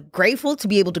I was like grateful to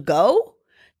be able to go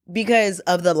because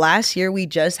of the last year we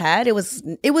just had. It was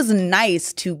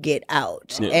nice to get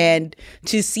out and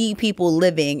to see people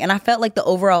living. And I felt like the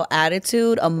overall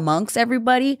attitude amongst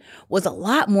everybody was a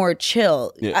lot more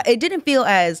chill. It didn't feel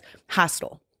as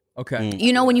hostile. Okay.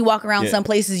 You know, when you walk around some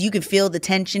places, you can feel the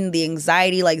tension, the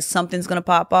anxiety, like something's gonna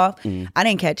pop off. I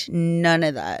didn't catch none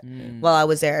of that while I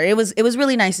was there. It was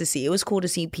really nice to see. It was cool to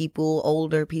see people,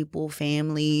 older people,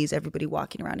 families, everybody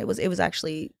walking around. It was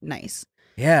actually nice.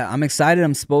 Yeah, I'm excited.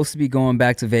 I'm supposed to be going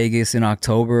back to Vegas in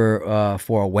October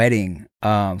for a wedding. So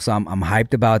I'm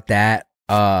hyped about that.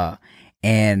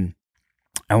 And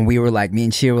we were like, me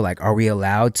and Chia were like, are we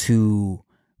allowed to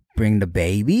bring the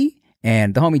baby?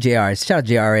 And the homie JR, shout out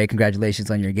JRA,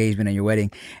 congratulations on your engagement and your wedding.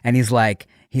 And he's like,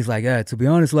 to be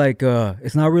honest, like,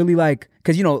 it's not really like,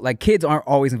 cause you know, like kids aren't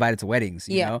always invited to weddings,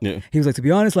 you know? Yeah. He was like, to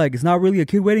be honest, like, it's not really a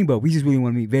kid wedding, but we just really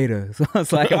want to meet Veda. So I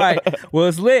was like, all right, well,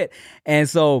 it's lit. And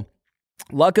so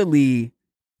luckily,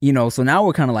 you know, so now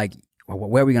we're kind of like,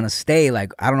 where are we going to stay?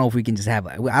 Like, I don't know if we can just have,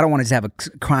 I don't want to just have a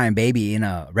crying baby in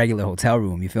a regular hotel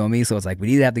room. You feel me? So it's like, we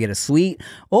either have to get a suite,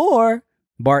 or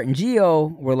Bart and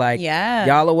Gio were like,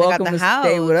 y'all are welcome to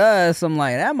stay with us. I'm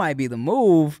like, that might be the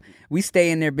move. We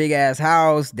stay in their big ass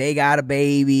house. They got a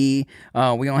baby.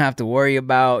 We don't have to worry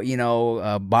about, you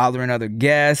know, bothering other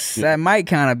guests. That might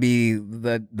kind of be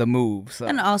the move. So.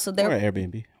 And also, or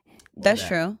Airbnb. That's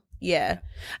true. Yeah.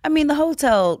 I mean, the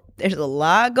hotel, there's a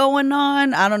lot going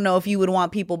on. I don't know if you would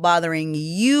want people bothering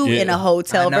you in a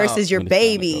hotel versus your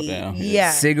baby.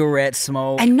 Yeah. Cigarette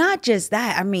smoke. And not just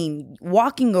that. I mean,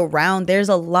 walking around, there's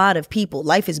a lot of people.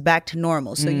 Life is back to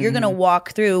normal. So you're going to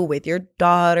walk through with your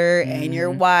daughter and your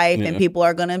wife, and people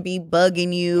are going to be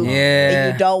bugging you. Yeah.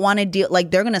 And you don't want to deal.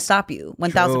 Like, they're going to stop you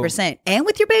 1,000%. And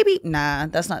with your baby? Nah,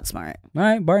 that's not smart. All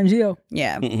right, Bart and Gio.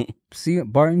 Yeah. See you,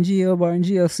 Bart and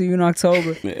Gio. See you in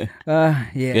October.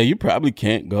 Yeah, you probably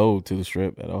can't go to the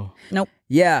Strip at all. Nope.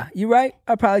 Yeah, you're right.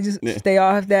 I'll probably just stay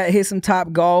off that, hit some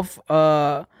Top Golf.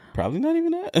 Probably not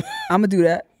even that. I'm gonna do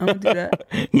that.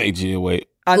 Make Gia wait.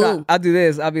 I'll do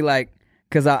this. I'll be like,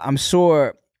 because I'm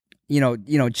sure, you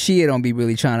know, Chia don't be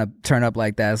really trying to turn up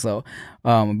like that. So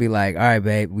I'll be like, all right,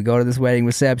 babe, we go to this wedding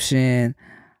reception.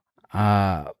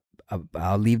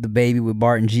 I'll leave the baby with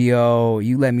Bart and Gio.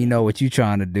 You let me know what you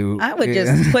trying to do. I would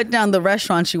just put down the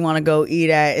restaurants you want to go eat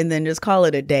at, and then just call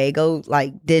it a day. Go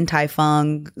like Din Tai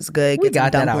Fung is good. We Get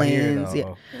got some that out dumplings. here,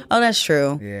 though. Yeah. Oh, that's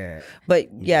true. Yeah. But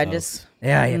yeah, just if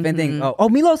anything. Oh,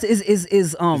 Milos is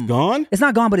it's gone? It's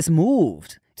not gone, but it's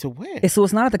moved. To where? So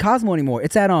it's not at the Cosmo anymore.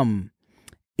 It's at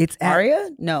Aria?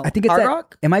 No. I think it's Hard at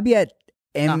Rock? It might be at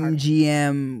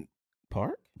MGM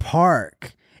Park.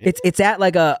 It's at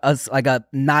like a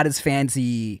not as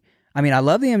fancy. I mean, I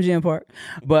love the MGM Park,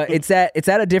 but it's at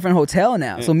a different hotel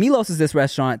now. So Milos is this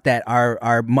restaurant that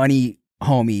our money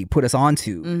homie put us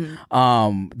onto.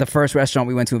 The first restaurant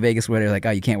we went to in Vegas where they're like,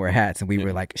 oh, you can't wear hats, and we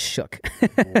were like shook.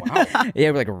 Wow.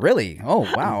 Yeah, we're like, really?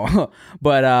 Oh wow.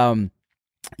 But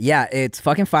yeah, it's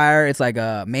fucking fire. It's like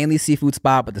a mainly seafood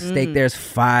spot, but the steak there's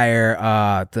fire.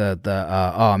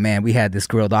 Oh man, we had this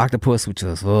grilled octopus, which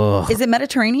was Is it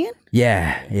Mediterranean?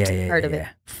 Yeah. Heard of it.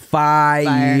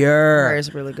 Fire.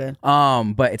 It's really good.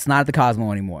 But it's not at the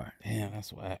Cosmo anymore. Damn,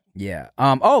 that's whack. Yeah.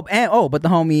 But the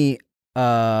homie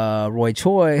Roy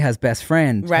Choi has Best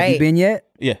Friend. Right. Have you been yet?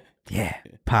 Yeah. Yeah.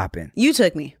 Popping. You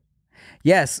took me.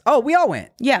 Yes. Oh, we all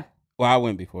went. Yeah. Well, I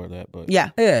went before that, but Yeah.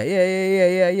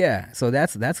 So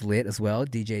that's lit as well.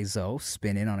 DJ Zoe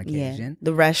spinning on occasion.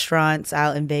 The restaurants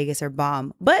out in Vegas are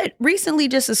bomb. But recently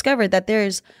just discovered that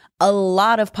there's a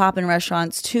lot of poppin'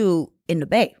 restaurants too in the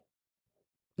Bay.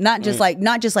 Not just like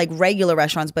regular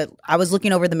restaurants, but I was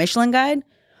looking over the Michelin guide,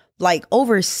 like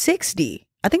over 60.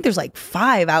 I think there's like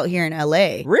 5 out here in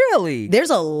LA. Really? There's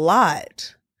a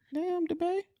lot. damn, the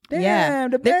Bay.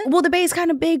 Damn, the Bay. Well, the Bay is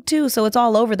kind of big too, so it's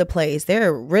all over the place.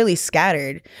 They're really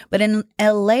scattered. But in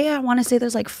LA, I want to say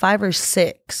there's like 5 or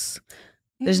 6.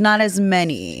 There's not as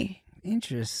many.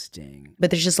 Interesting. But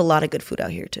there's just a lot of good food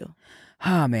out here too.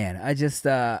 Oh man, I just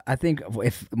I think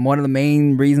if one of the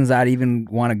main reasons I'd even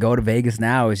want to go to Vegas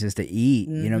now is just to eat.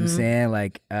 You know what I'm saying?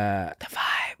 Like the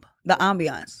vibe, the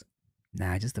ambiance.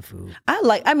 Nah, just the food.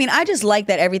 I just like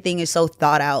that everything is so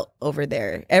thought out over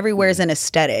there. Everywhere is an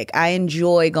aesthetic. I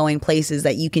enjoy going places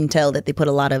that you can tell that they put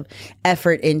a lot of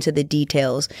effort into the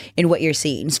details in what you're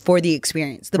seeing for the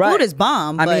experience. The food is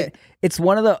bomb, but I mean, it's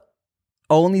one of the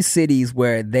only cities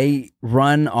where they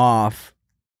run off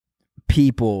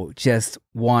people just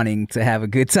wanting to have a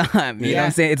good time. You know what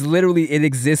I'm saying? It's literally, it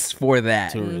exists for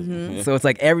that. So it's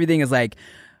like everything is like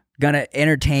gonna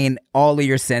entertain all of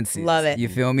your senses. Love it. You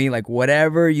feel me? Like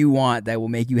whatever you want that will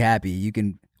make you happy, you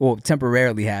can, well,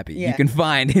 temporarily happy, you can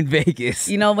find in Vegas.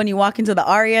 you know, when you walk into the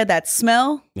Aria, that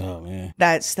smell, Oh man,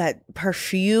 that's that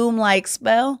perfume like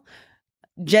smell.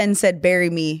 Jen said, "Bury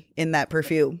me in that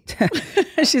perfume." She I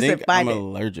think said, "Find I'm it."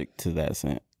 allergic to that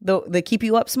scent. The keep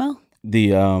you up smell.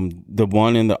 The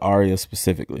one in the Aria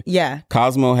specifically. Yeah.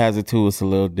 Cosmo has it too. It's a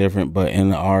little different, but in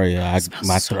the Aria,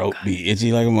 my throat be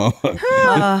itchy like a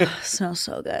motherfucker. Smells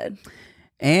so good.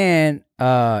 And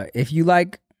if you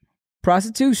like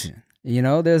prostitution, you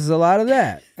know, there's a lot of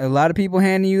that. A lot of people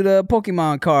handing you the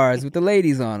Pokemon cards with the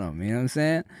ladies on them. You know what I'm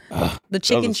saying? The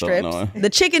chicken are so strips. annoying. The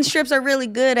chicken strips are really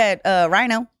good at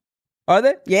Rhino. Are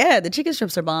they? Yeah, the chicken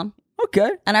strips are bomb.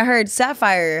 Okay. And I heard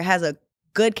Sapphire has a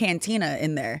good cantina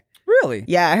in there. Really?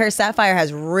 Yeah, I heard Sapphire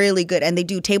has really good, and they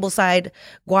do tableside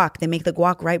guac. They make the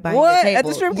guac right by What? your table. At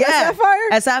the strip club at Sapphire?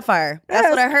 At Sapphire. That's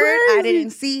what I That's heard. I crazy.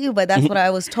 didn't see, but that's what I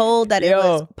was told that it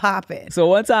was popping. So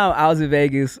one time I was in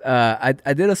Vegas, I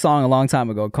did a song a long time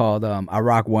ago called I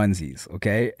Rock Onesies,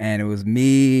 okay? And it was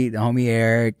me, the homie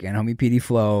Eric, and homie PD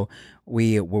Flow.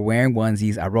 We were wearing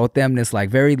onesies. I wrote them this like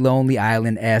very Lonely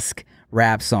Island-esque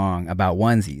rap song about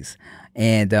onesies.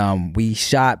 And we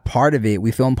shot part of it.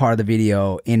 We filmed part of the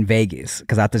video in Vegas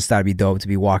because I just thought it'd be dope to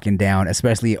be walking down,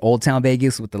 especially Old Town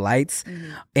Vegas with the lights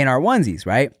in our onesies,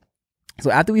 right? So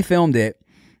after we filmed it,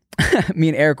 me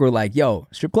and Eric were like, yo,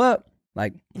 strip club?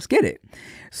 Like, let's get it.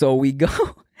 So we go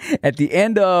at the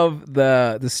end of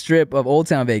the strip of Old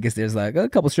Town Vegas. There's like a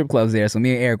couple strip clubs there. So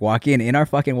me and Eric walk in our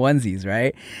fucking onesies,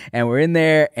 right? And we're in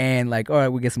there and like, all right,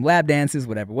 we get some lap dances,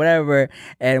 whatever.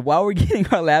 And while we're getting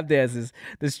our lap dances,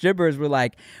 the strippers were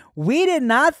like, we did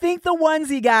not think the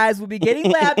onesie guys would be getting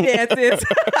lap dances.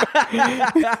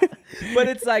 But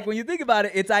it's like, when you think about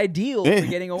it, it's ideal for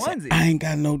getting a onesie. I ain't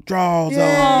got no drawers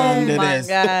Yeah. on Oh under my this.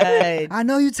 God. I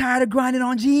know you're tired of grinding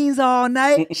on jeans all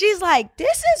night. She's like,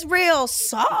 this is real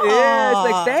soft. Yeah,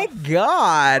 it's like, thank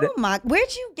God. Oh my,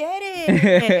 where'd you get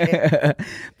it?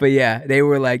 But yeah, they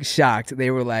were like shocked. They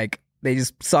were like, they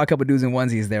just saw a couple dudes in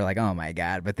onesies. They were like, oh my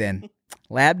God. But then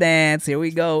lap dance, here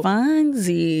we go.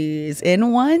 Funsies in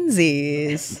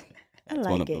onesies. I That's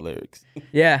one like of the it. lyrics.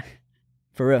 Yeah,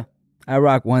 for real. I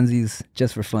rock onesies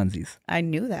just for funsies. I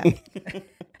knew that.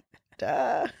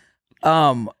 Duh.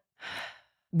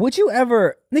 Would you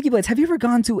ever, Nikki Blades, have you ever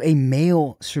gone to a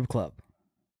male strip club?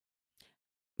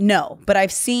 No, but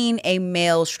I've seen a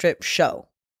male strip show.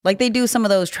 Like they do some of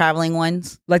those traveling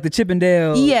ones. Like the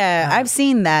Chippendale? Yeah, I've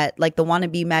seen that. Like the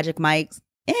wannabe Magic Mikes.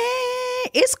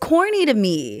 It's corny to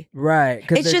me. Right,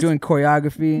 because It's they're just- doing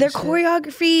choreography. and Their shit.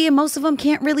 choreography, and most of them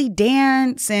can't really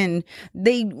dance, and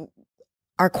they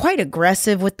are quite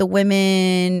aggressive with the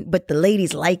women, but the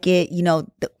ladies like it. You know,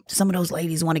 some of those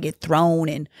ladies want to get thrown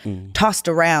and tossed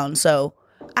around. So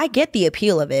I get the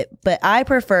appeal of it, but I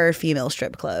prefer female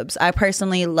strip clubs. I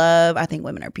personally I think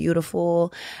women are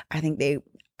beautiful. I think they are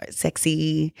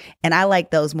sexy, and I like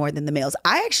those more than the males.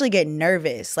 I actually get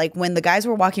nervous. Like when the guys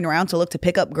were walking around to look to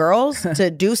pick up girls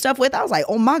to do stuff with, I was like,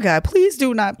 oh my God, please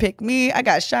do not pick me. I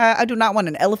got shy. I do not want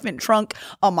an elephant trunk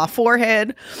on my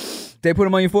forehead. They put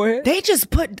them on your forehead? They just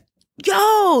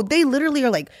they literally are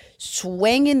like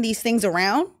swinging these things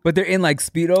around But they're in like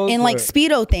Speedos? in like or-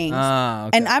 Speedo things. Ah,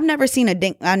 okay. And I've never seen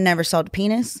I never saw the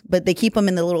penis, but they keep them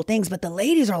in the little things. But the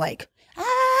ladies are like,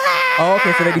 ah. Oh,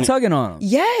 okay, so they be tugging on them.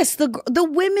 Yes, the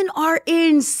women are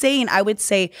insane. I would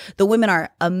say the women are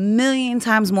a million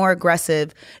times more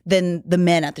aggressive than the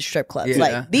men at the strip clubs. Yeah.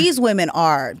 Like these women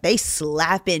they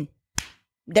slapping.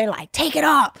 They're like, take it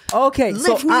off. Okay,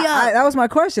 Lift so me up. that was my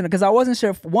question because I wasn't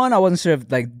sure if I wasn't sure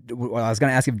if I was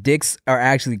gonna ask if dicks are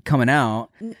actually coming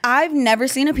out. I've never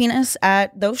seen a penis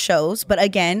at those shows, but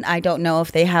again, I don't know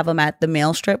if they have them at the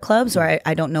male strip clubs, or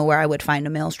I don't know where I would find a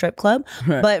male strip club.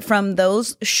 But from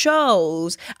those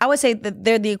shows, I would say that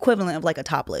they're the equivalent of like a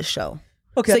topless show.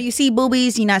 Okay, So you see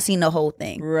boobies, you're not seeing the whole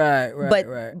thing. right,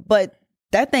 But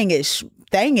that thing is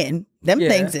thangin'. Them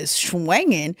things is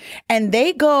swinging. And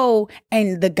they go,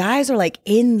 and the guys are like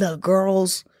in the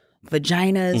girls'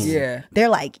 vaginas. Yeah. They're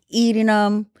like eating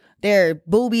them. Their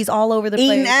boobies all over the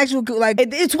eating place. actual like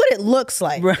It's what it looks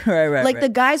like. right. Like the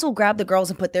guys will grab the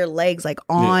girls and put their legs like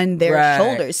on their Right.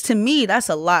 shoulders. To me, that's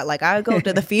a lot. Like I go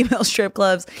to the female strip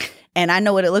clubs and I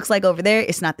know what it looks like over there.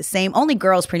 It's not the same. Only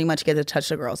girls pretty much get to touch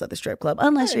the girls at the strip club,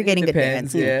 unless you're getting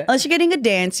depends, a dance. yeah. Unless you're getting a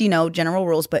dance, general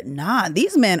rules. But nah,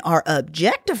 these men are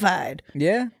objectified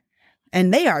yeah.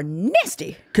 and they are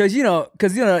nasty. Cause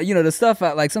the stuff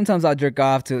like sometimes I'll jerk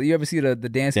off to. You ever see the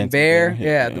Dancing Bear?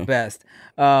 Yeah, the best.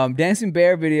 Dancing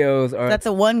Bear videos are. That's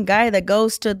the one guy that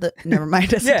goes to the. Never mind.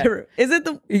 That's Yeah. Is it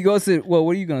the He goes to. Well,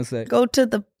 what are you gonna say? go to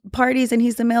the parties and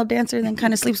he's the male dancer and then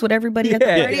kind of sleeps with everybody at the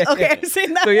Yeah, party? yeah, Okay, yeah. I've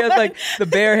seen that. So he has one. like the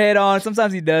bear head on.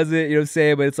 Sometimes he does it, you know what I'm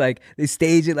saying? But it's like they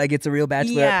stage it like it's a real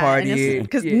bachelorette party.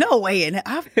 Because Yeah. no way. And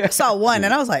I saw one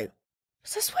and I was like,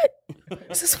 is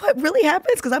this what really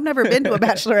happens? Because I've never been to a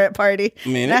bachelorette party. I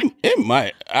mean, it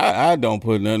might. I don't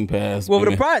put nothing past. Well,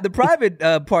 women. the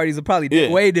private parties are probably Yeah.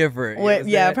 way different. you know what I'm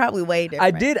saying? Probably way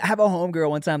different. I did have a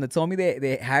homegirl one time that told me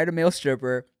they hired a male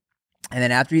stripper, and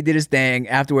then after he did his thing,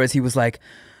 afterwards he was like,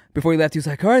 before he left, he was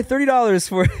like, all right, $30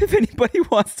 for if anybody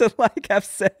wants to like have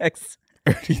sex.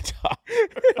 $30.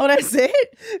 Oh, that's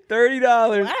it?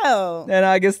 $30. Wow. And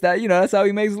I guess that, that's how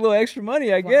he makes a little extra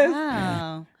money, I guess.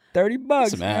 Wow. $30.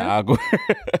 It's man. awkward.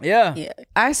 Yeah. Yeah.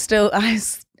 I still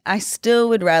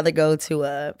would rather go to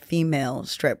a female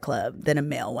strip club than a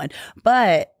male one.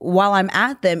 But while I'm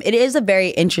at them, it is a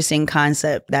very interesting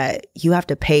concept that you have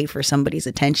to pay for somebody's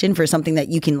attention for something that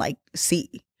you can like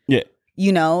see. Yeah.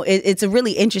 It's a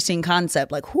really interesting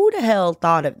concept. Like, who the hell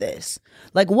thought of this?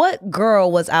 Like, what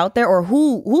girl was out there, or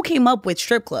who came up with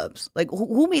strip clubs? Like,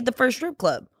 who made the first strip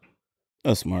club?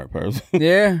 A smart person.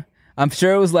 Yeah. I'm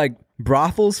sure it was like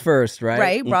brothels first, right?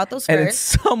 Right, brothels And then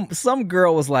first. some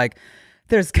girl was like,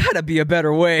 there's got to be a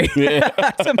better way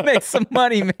to make some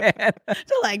money, man. They're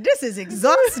like, this is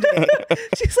exhausting.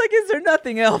 She's like, is there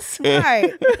nothing else?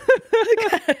 Right.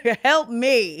 Help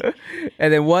me.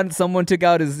 And then someone took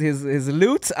out his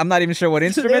lute. I'm not even sure what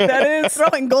instrument that is.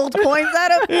 Throwing gold coins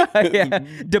at him. Yeah,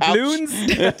 doubloons,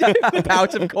 a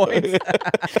pouch of coins. Ching,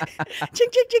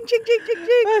 ching, ching, ching, ching, ching,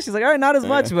 ching. She's like, all right, not as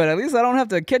much, but at least I don't have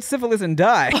to catch syphilis and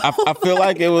die. I feel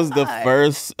like it was the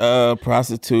first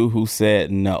prostitute who said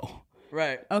no.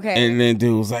 Right. Okay. And then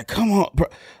dude was like, come on, bro.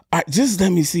 Just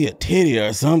let me see a titty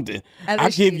or something. And then I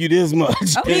give you this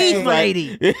much. Okay, It's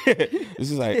lady. It's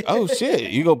just like, oh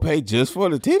shit, you gonna pay just for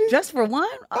the titty? Just for one?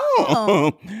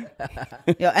 Oh.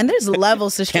 Yo, and there's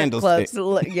levels to strip clubs.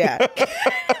 Yeah.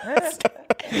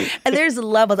 And there's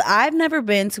levels. I've never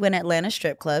been to an Atlanta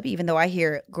strip club, even though I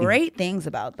hear great things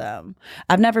about them.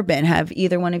 I've never been. Have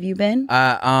either one of you been?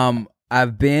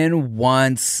 I've been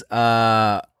once.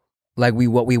 Like we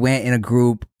went in a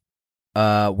group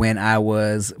when I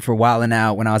was for Wildin'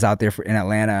 Out when I was out there in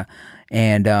Atlanta,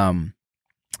 and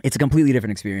it's a completely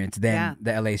different experience than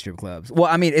the LA strip clubs. Well,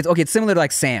 I mean, it's similar to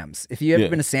like Sam's. If you ever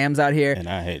been to Sam's out here, And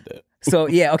I hate that. so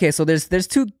yeah, okay. So there's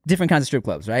two different kinds of strip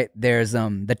clubs, right? There's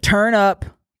the turn up,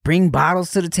 bring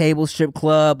bottles to the table strip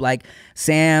club like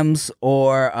Sam's,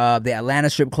 or the Atlanta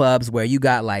strip clubs where you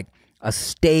got like a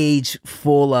stage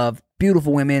full of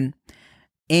beautiful women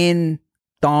in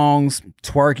thongs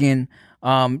twerking.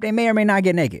 They may or may not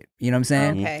get naked. You know what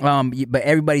I'm saying? Okay. But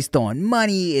everybody's throwing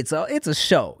money. It's a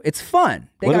show. It's fun.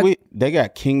 They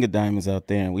got King of Diamonds out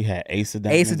there, and we had Ace of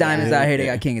Diamonds. Ace of Diamonds out here. They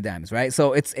got King of Diamonds, right?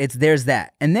 So it's there's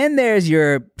that, and then there's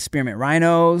your Spearmint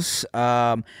Rhinos.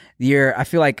 Your I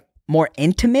feel like more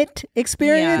intimate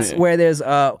experience where there's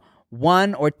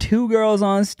one or two girls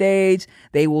on stage.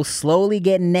 They will slowly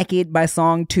get naked by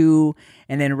song 2,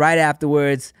 and then right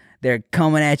afterwards they're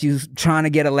coming at you trying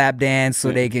to get a lap dance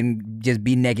so they can just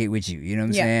be naked with you. You know what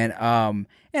I'm saying?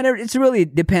 And it really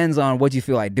depends on what you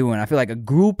feel like doing. I feel like a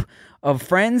group of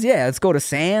friends, let's go to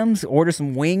Sam's, order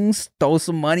some wings, throw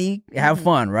some money, have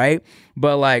fun, right?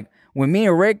 But like when me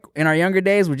and Rick in our younger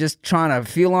days were just trying to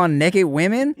feel on naked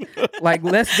women, like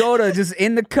let's go to just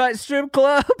in the cut strip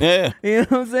club. Yeah. You know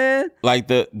what I'm saying? Like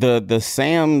the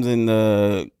Sams and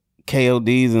the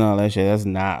KODs and all that shit, that's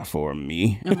not for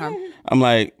me. I'm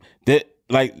like that.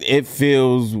 Like it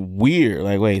feels weird.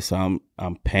 Like wait, so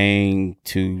I'm paying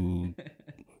to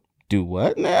do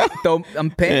what now? So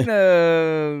I'm paying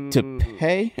to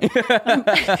pay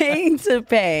Paying to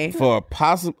pay. for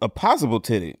a possible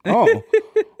titty. Oh,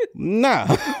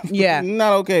 nah, Yeah.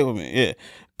 not okay with me. Yeah,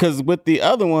 because with the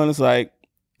other one, it's like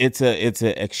it's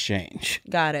a exchange.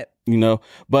 Got it. You know,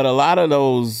 but a lot of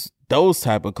those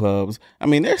type of clubs, I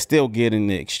mean, they're still getting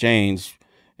the exchange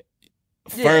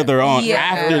further on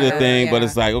after the thing, but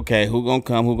it's like, okay, who gonna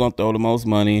come? Who gonna throw the most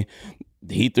money?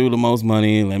 He threw the most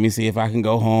money. Let me see if I can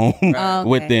go home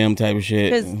with them type of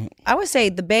shit. Because I would say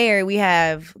the Bay Area, we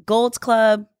have Gold's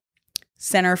Club,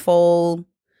 Centerfold,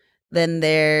 then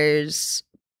there's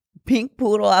Pink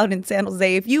Poodle out in San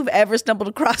Jose. If you've ever stumbled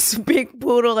across Pink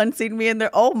Poodle and seen me in there,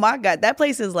 oh my God, that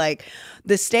place is like,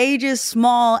 the stage is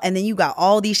small and then you got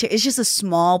all these shit. It's just a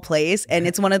small place. And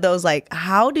it's one of those like,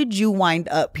 how did you wind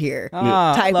up here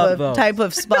type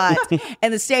of spot.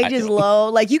 And the stage is low.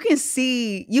 Like you can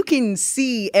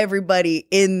see everybody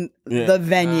in the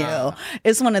venue.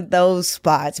 It's one of those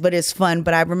spots, but it's fun.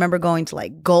 But I remember going to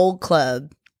like Gold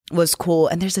Club was cool.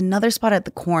 And there's another spot at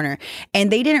the corner. And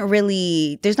they didn't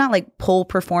really, there's not like pole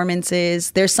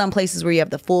performances. There's some places where you have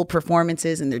the full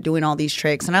performances and they're doing all these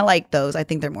tricks. And I like those. I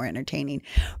think they're more entertaining.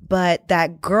 But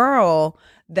that girl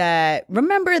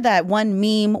remember that one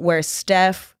meme where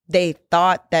they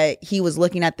thought that he was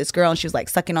looking at this girl and she was like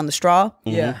sucking on the straw?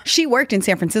 Yeah. She worked in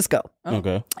San Francisco.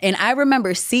 Okay. And I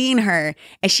remember seeing her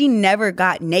and she never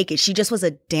got naked. She just was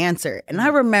a dancer. And I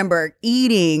remember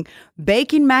eating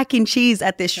bacon mac and cheese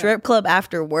at this strip club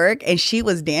after work and she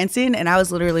was dancing and I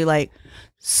was literally like,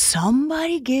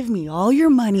 somebody give me all your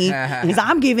money because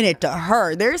I'm giving it to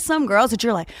her. There's some girls that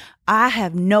you're like, I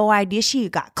have no idea. She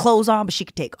got clothes on, but she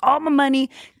could take all my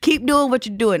money. Keep doing what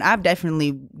you're doing. I've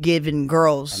definitely given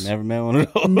girls. I never met one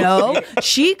of those. No,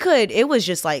 she could. It was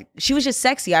just like, she was just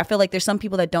sexy. I feel like there's some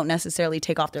people that don't necessarily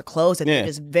take off their clothes and they're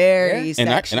just very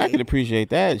sexy. And I can appreciate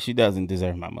that. She doesn't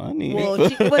deserve my money. Well,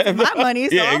 it wasn't my money,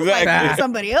 so I was like,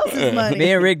 somebody else's money.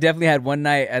 Me and Rick definitely had one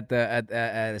night at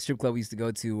the strip club we used to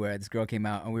go to where this girl came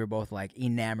out and we were both like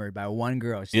enamored by one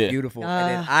girl. She's beautiful.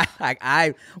 And then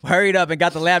I hurried up and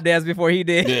got the lap dance before he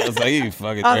did. Yeah, it's like, you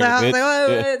fucking I was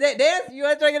like, dance? You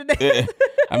want to try to get a dance?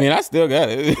 I mean, I still got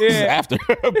it after,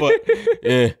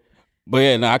 but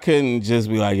yeah, no, I couldn't just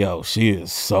be like, yo, she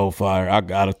is so fire. I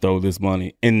gotta throw this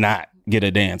money and not get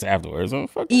a dance afterwards.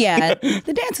 Yeah,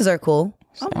 the dances are cool.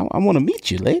 I want to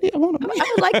meet you, lady. I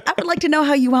would like to know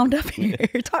how you wound up here.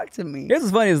 Talk to me. Here's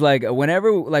what's funny is like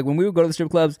when we would go to the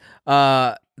strip clubs,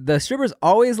 the strippers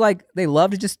always like they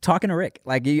love to just talking to Rick.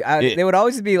 Like they would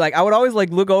always be like, I would always like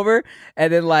look over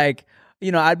and then like,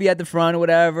 you know, I'd be at the front or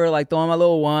whatever, like throwing my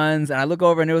little ones, and I look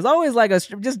over and there was always like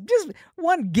just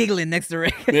one giggling next to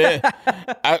Rick. Yeah,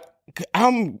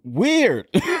 I'm weird.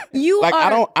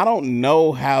 I don't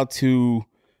know how to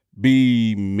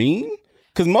be mean.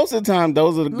 Because most of the time,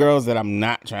 those are the girls that I'm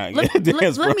not trying to get a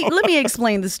dance from. Let me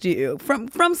explain this to you.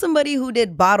 From somebody who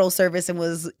did bottle service and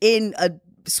was in a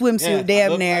swimsuit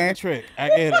damn near. Like a trick. I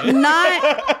get it.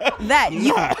 Not that.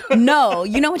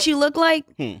 You know what you look like?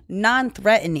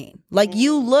 Non-threatening. Like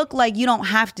you look like you don't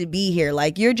have to be here.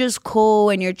 Like you're just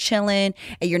cool and you're chilling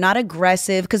and you're not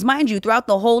aggressive. Because mind you, throughout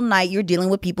the whole night, you're dealing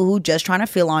with people who just trying to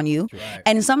feel on you. Right.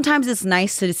 And sometimes it's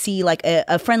nice to see like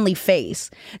a friendly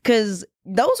face. Because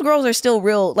those girls are still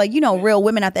real, like, you know, real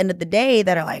women at the end of the day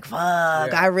that are like, fuck,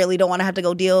 I really don't want to have to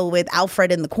go deal with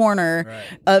Alfred in the corner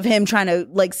of him trying to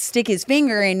like stick his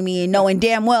finger in me and knowing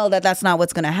damn well that that's not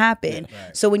what's going to happen.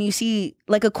 Right. So when you see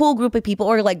like a cool group of people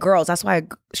or like girls, that's why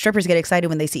strippers get excited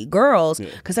when they see girls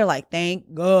because they're like,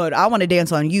 thank God, I want to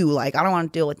dance on you. Like, I don't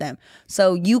want to deal with them.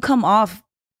 So you come off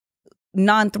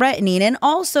non-threatening and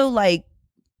also like,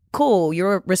 cool,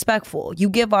 you're respectful. You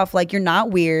give off like you're not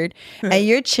weird and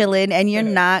you're chilling and you're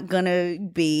not gonna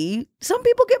be. Some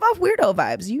people give off weirdo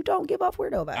vibes. You don't give off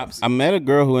weirdo vibes. I met a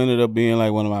girl who ended up being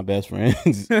like one of my best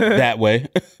friends that way.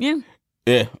 Yeah.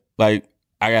 Yeah. Like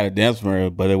I got a dance from her,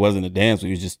 but it wasn't a dance.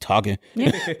 We was just talking.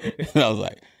 Yeah. And I was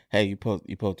like, hey, you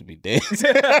supposed to be dancing.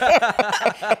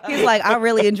 He's like, I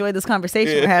really enjoyed this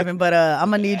conversation we're having, but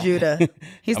I'm gonna need you to.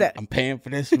 I'm paying for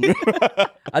this.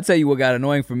 I'll tell you what got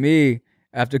annoying for me.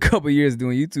 After a couple of years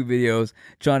doing YouTube videos,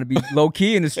 trying to be low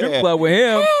key in the strip club with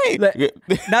him, like,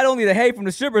 not only the hate from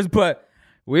the strippers, but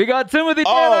We got Timothy.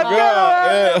 Oh, God,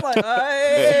 yeah. I'm like,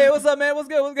 hey, what's up, man? What's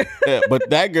good? What's good? Yeah, but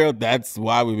that girl, that's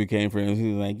why we became friends.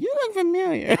 She was like, you look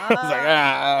familiar. I was like,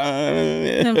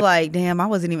 yeah. I'm like, damn, I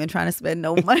wasn't even trying to spend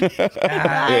no money.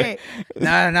 Right.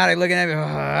 Now they looking at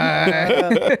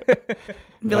me.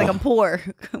 Be like, I'm poor.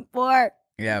 I'm poor.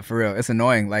 Yeah, for real. It's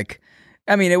annoying. Like,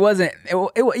 I mean, it wasn't,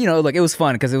 you know, like, it was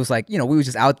fun because it was like, you know, we was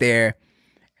just out there.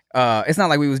 It's not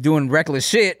like we was doing reckless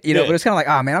shit, you know, but it's kind of like,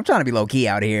 oh man, I'm trying to be low key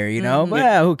out here, you know,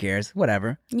 but who cares?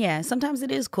 Whatever. Yeah, sometimes it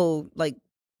is cool. Like,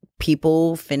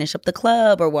 people finish up the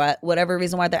club or whatever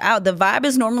reason why they're out. The vibe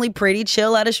is normally pretty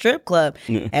chill at a strip club.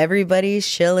 Yeah. Everybody's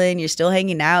chilling. You're still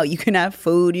hanging out. You can have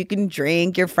food. You can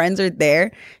drink. Your friends are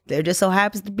there. There just so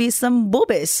happens to be some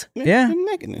boobies. Yeah. Some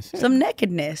nakedness. Some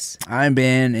nakedness. I've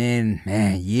been in,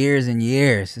 man, years and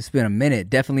years. It's been a minute.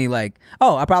 Definitely like,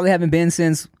 I probably haven't been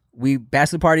since we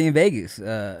bachelor party in Vegas.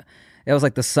 It was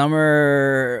like the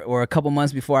summer or a couple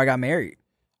months before I got married.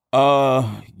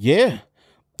 Yeah.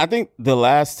 I think the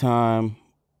last time,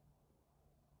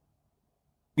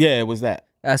 it was that.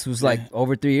 That was like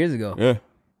over 3 years ago. Yeah.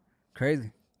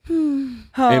 Crazy.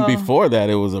 And before that,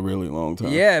 it was a really long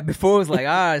time. Yeah, before it was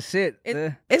like, shit.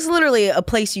 It's literally a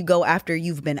place you go after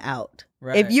you've been out.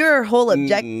 Right. If your whole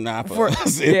objective Not for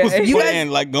us. It was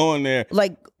planned, like going there.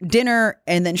 Like dinner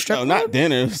and then strip club? No, not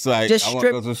dinner. It's like, just I want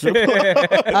to go to a strip club.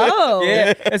 Oh.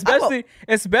 Yeah,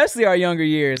 especially our younger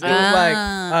years. It was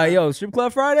like, yo, strip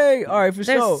club Friday? All right, for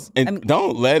sure. And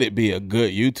don't let it be a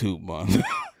good YouTube month.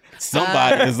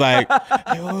 Somebody is like,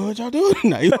 hey, what y'all doing?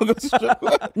 Now you want to go to strip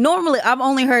club? Normally, I've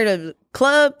only heard of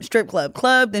club, then strip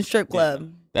club. Yeah.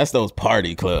 That's those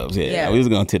party clubs. Yeah. We was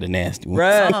going to the nasty ones.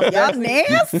 Right. Oh, y'all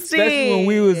nasty. Especially when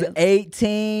we was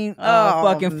 18,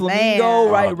 fucking Flamingo,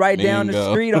 right down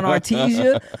the street on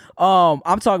Artesia.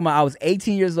 I'm talking about I was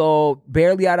 18 years old,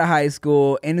 barely out of high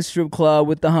school, in the strip club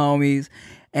with the homies.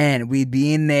 And we'd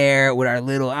be in there with our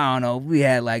little, I don't know, we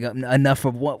had like enough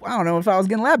of what, I don't know if I was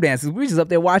getting lap dances. We were just up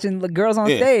there watching the girls on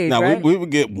stage. Now, right? we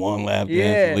would get one lap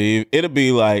dance and leave. It'd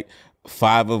be like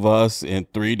 5 of us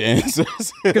and 3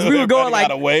 dancers. Because we were going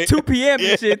like 2 p.m.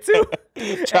 and shit too.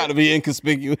 Trying to be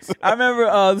inconspicuous. I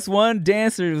remember this one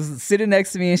dancer was sitting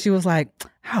next to me and she was like,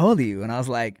 how old are you? And I was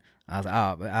like,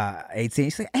 18.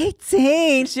 She's like,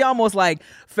 18? She almost like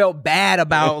felt bad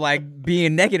about like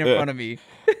being naked in front of me.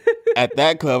 At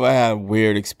that club, I had a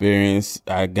weird experience.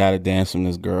 I got a dance from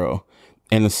this girl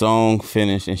and the song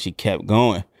finished and she kept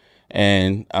going.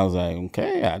 And I was like,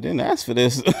 okay, I didn't ask for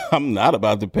this. I'm not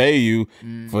about to pay you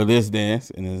for this dance.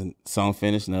 And then the song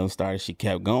finished, another started. She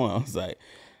kept going. I was like,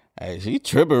 hey, she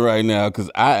tripping right now because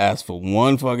I asked for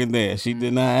one fucking dance. She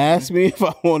did not ask me if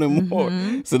I wanted more.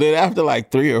 So then after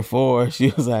like 3 or 4,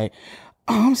 she was like,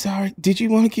 oh, I'm sorry. Did you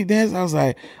want to keep dancing? I was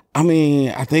like, I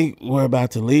mean, I think we're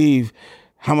about to leave.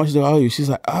 How much do I owe you? She's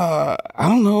like, I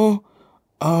don't know.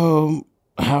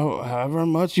 However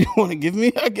much you want to give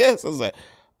me, I guess. I was like,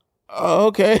 oh,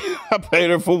 okay. I paid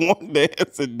her for one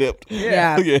dance and dipped.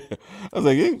 Yeah. I was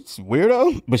like, it's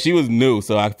weirdo. But she was new,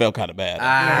 so I felt kind of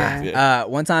bad.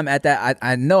 One time at that,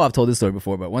 I know I've told this story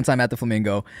before, but one time at the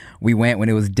Flamingo, we went when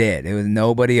it was dead. There was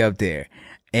nobody up there.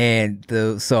 And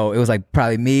so it was like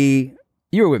probably me.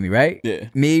 You were with me, right? Yeah.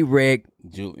 Me, Rick,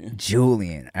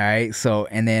 Julian. All right. So,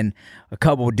 and then a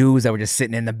couple of dudes that were just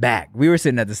sitting in the back. We were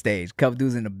sitting at the stage. A couple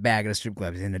dudes in the back of the strip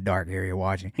club, in the dark area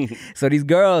watching. So these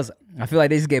girls, I feel like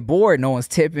they just get bored. No one's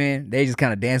tipping. They just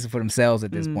kind of dancing for themselves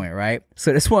at this point, right?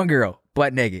 So this one girl,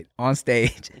 butt naked, on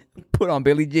stage, put on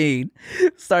Billie Jean,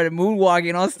 started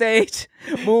moonwalking on stage,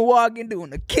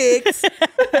 doing the kicks.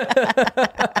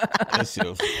 That shit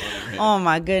was funny, oh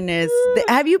my goodness.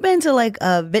 Have you been to like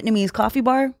a Vietnamese coffee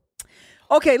bar?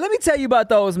 Okay, let me tell you about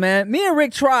those, man. Me and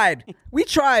Rick tried. We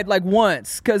tried like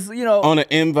once because, you know. On an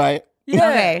invite. Yeah.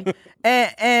 Okay.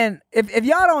 And if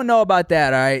y'all don't know about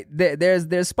that, all right,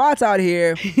 there's spots out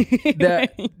here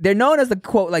that they're known as the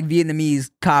quote like Vietnamese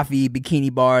coffee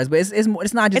bikini bars, but it's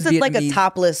not just It's Vietnamese. like a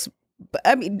topless.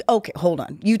 I mean, okay, hold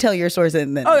on. You tell your source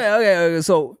and then. Okay.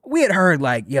 So we had heard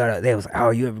like, yo, they was like, oh,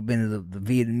 you ever been to the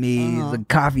Vietnamese, the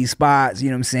coffee spots? You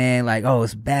know what I'm saying? Like, oh,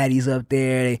 it's baddies up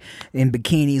there, they in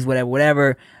bikinis,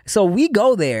 whatever. So we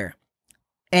go there,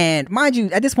 and mind you,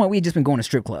 at this point we had just been going to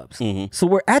strip clubs. So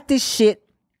we're at this shit.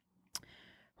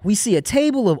 We see a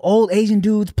table of old Asian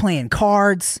dudes playing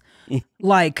cards,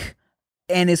 like,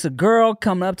 and it's a girl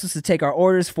coming up to us to take our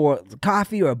orders for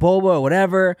coffee or boba or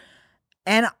whatever,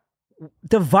 and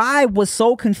the vibe was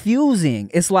so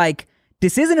confusing. It's like,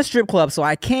 this isn't a strip club, so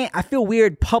I feel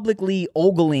weird publicly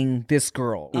ogling this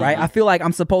girl, right? I feel like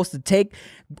I'm supposed to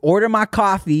order my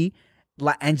coffee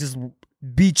and just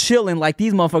be chilling like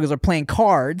these motherfuckers are playing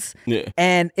cards. Yeah.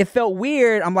 And it felt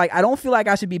weird. I'm like, I don't feel like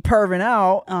I should be perving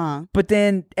out. But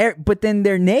then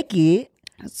they're naked.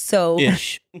 So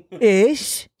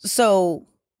Ish. So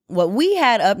what we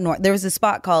had up north, there was a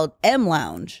spot called M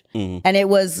Lounge, and it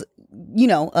was, you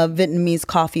know, a Vietnamese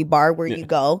coffee bar where you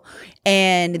go,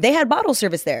 and they had bottle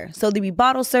service there. So there'd be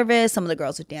bottle service. Some of the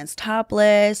girls would dance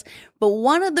topless, but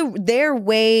they're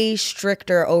way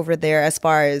stricter over there as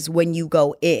far as when you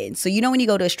go in. So you know, when you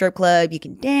go to a strip club, you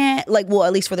can dance, like, well,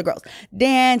 at least for the girls,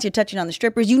 dance. You're touching on the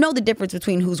strippers. You know the difference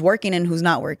between who's working and who's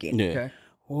not working. Yeah. Okay.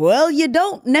 Well, you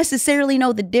don't necessarily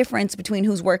know the difference between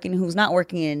who's working and who's not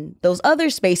working in those other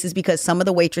spaces, because some of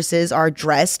the waitresses are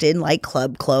dressed in like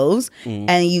club clothes,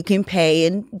 and you can pay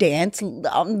and dance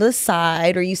on the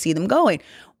side, or you see them going.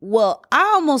 Well, I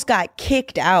almost got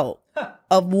kicked out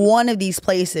of one of these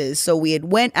places. So we had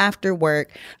went after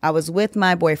work. I was with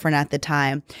my boyfriend at the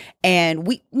time, and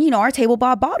we, you know, our table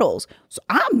bought bottles. So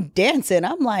I'm dancing.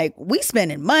 I'm like, we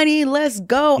spending money. Let's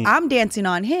go. I'm dancing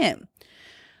on him.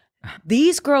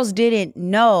 These girls didn't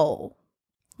know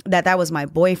that was my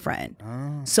boyfriend.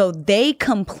 So they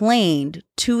complained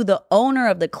to the owner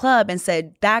of the club and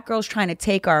said, that girl's trying to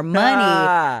take our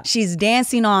money. She's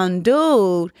dancing on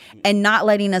dude and not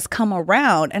letting us come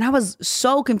around. And I was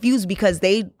so confused because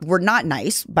they were not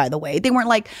nice, by the way. They weren't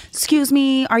like, excuse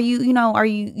me, are you,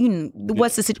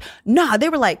 what's the situation? Nah, they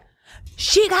were like,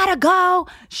 she gotta go.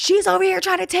 She's over here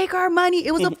trying to take our money.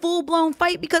 It was a full-blown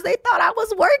fight because they thought I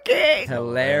was working.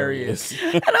 Hilarious.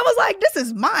 And I was like, this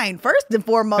is mine, first and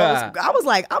foremost. I was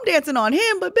like, I'm dancing on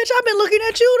him, but bitch, I've been looking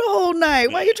at you the whole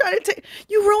night. Why are you trying to take,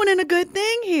 you ruining a good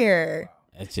thing here.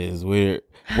 That shit is weird.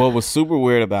 What was super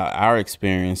weird about our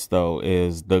experience, though,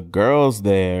 is the girls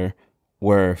there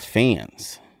were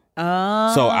fans.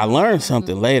 So I learned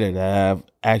something later that I've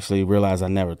actually realized I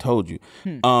never told you.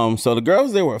 So the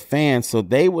girls there were fans, so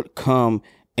they would come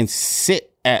and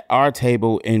sit at our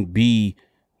table and be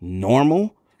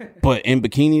normal, but in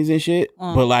bikinis and shit.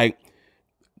 But like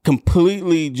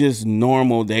completely just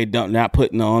normal. They not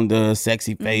putting on the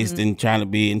sexy face and trying to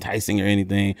be enticing or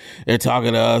anything. They're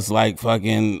talking to us like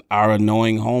fucking our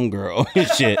annoying homegirl and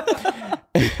shit.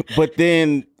 But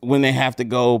then when they have to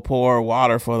go pour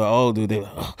water for the old dude, they're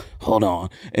like, oh, hold on.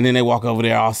 And then they walk over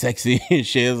there all sexy and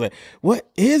shit. It's like,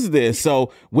 what is this?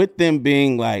 So with them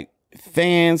being like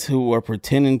fans who are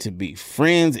pretending to be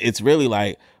friends, it's really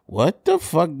like, what the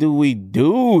fuck do we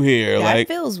do here? That like,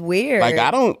 feels weird. Like,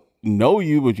 I don't know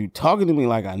you, but you talking to me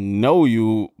like I know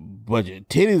you, but your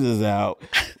titties is out.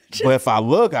 But if I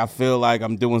look, I feel like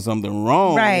I'm doing something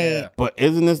wrong. Right. But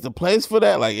isn't this the place for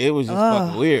that? Like, it was just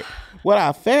fucking weird. What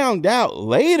I found out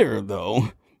later,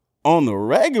 though, on the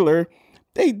regular,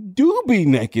 they do be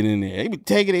naked in there. They be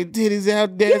taking their titties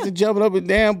out, dancing, jumping up and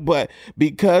down. But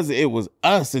because it was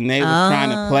us and they was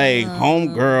trying to play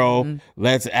homegirl,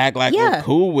 let's act like we're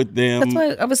cool with them. That's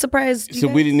why I was surprised. So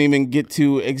we didn't even get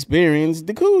to experience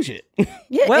the cool shit.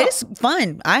 Yeah, it's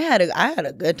fun. I had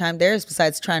a good time there.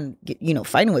 Besides trying to get,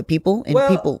 fighting with people and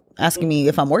people asking me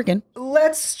if I'm working.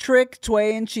 Let's trick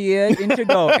Tway and Chia into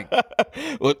going.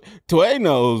 Well, Tway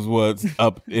knows what's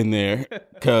up in there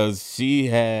because she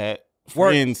had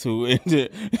friends who she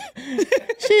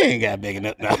ain't got big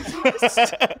enough now.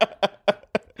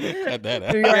 Cut that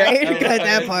out. Right? Cut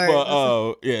that part.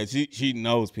 But yeah, she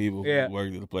knows people who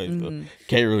work at the place. So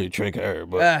can't really trick her.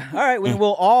 But all right,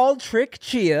 we'll all trick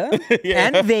Chia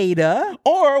and Veda,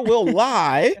 or we'll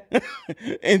lie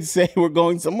and say we're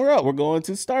going somewhere else. We're going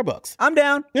to Starbucks. I'm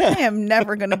down. Yeah. I am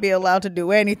never gonna be allowed to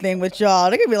do anything with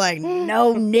y'all. They're gonna be like,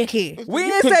 no, Nikki.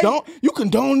 You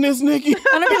condone this, Nikki?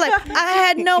 And I'll be like, I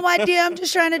had no idea. I'm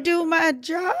just trying to do my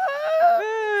job.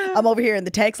 I'm over here in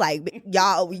the text like,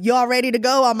 y'all ready to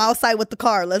go? I'm outside with the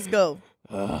car. Let's go.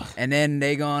 And then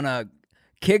they gonna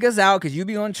kick us out because you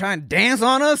be gonna try and dance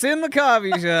on us in the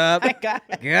coffee shop.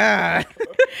 God.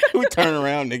 We turn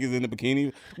around, niggas in the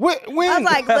bikini. When? I was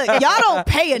like, look, y'all don't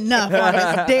pay enough on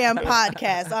this damn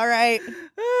podcast, all right?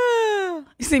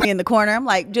 You see me in the corner. I'm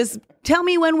like, just tell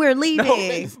me when we're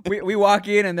leaving. We walk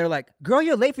in and they're like, girl,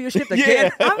 you're late for your shift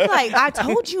again. I'm like, I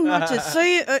told you not to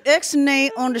say X and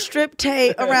A on the strip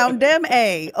tape around them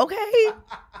A, okay?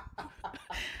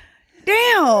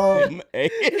 Damn. Them A.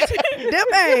 Them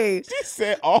A. She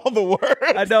said all the words.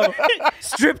 I know.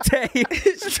 Strip tape.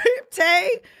 Strip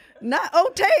tape. Not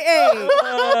Ote A.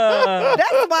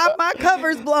 That's why my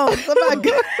cover's blown. So I'm not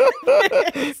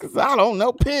good. Cause I don't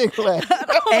know pig flesh.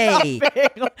 Hey.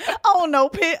 I don't know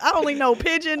pig. I only know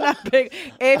pigeon, not pig.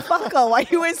 Hey, fucko, why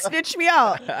you ain't snitch me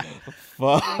out?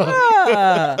 Fuck.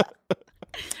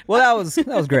 Well, that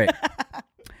was great.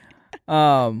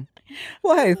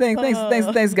 Well, hey, thanks,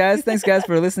 guys. Thanks, guys,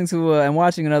 for listening to and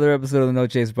watching another episode of the No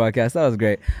Chase podcast. That was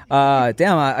great.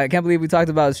 Damn, I can't believe we talked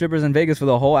about strippers in Vegas for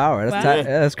the whole hour.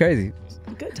 That's crazy.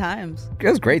 Good times. It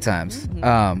was great times.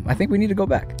 I think we need to go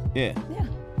back. Yeah.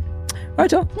 All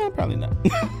right, y'all. No, probably not.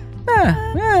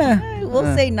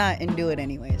 We'll say not and do it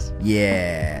anyways.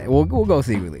 Yeah, we'll go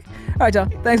secretly. All right, y'all.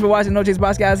 Thanks for watching No Chase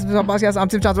podcast. I'm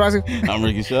Tim Johnson. I'm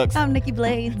Ricky Shucks. I'm Nikki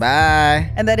Blades.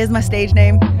 Bye. And that is my stage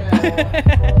name.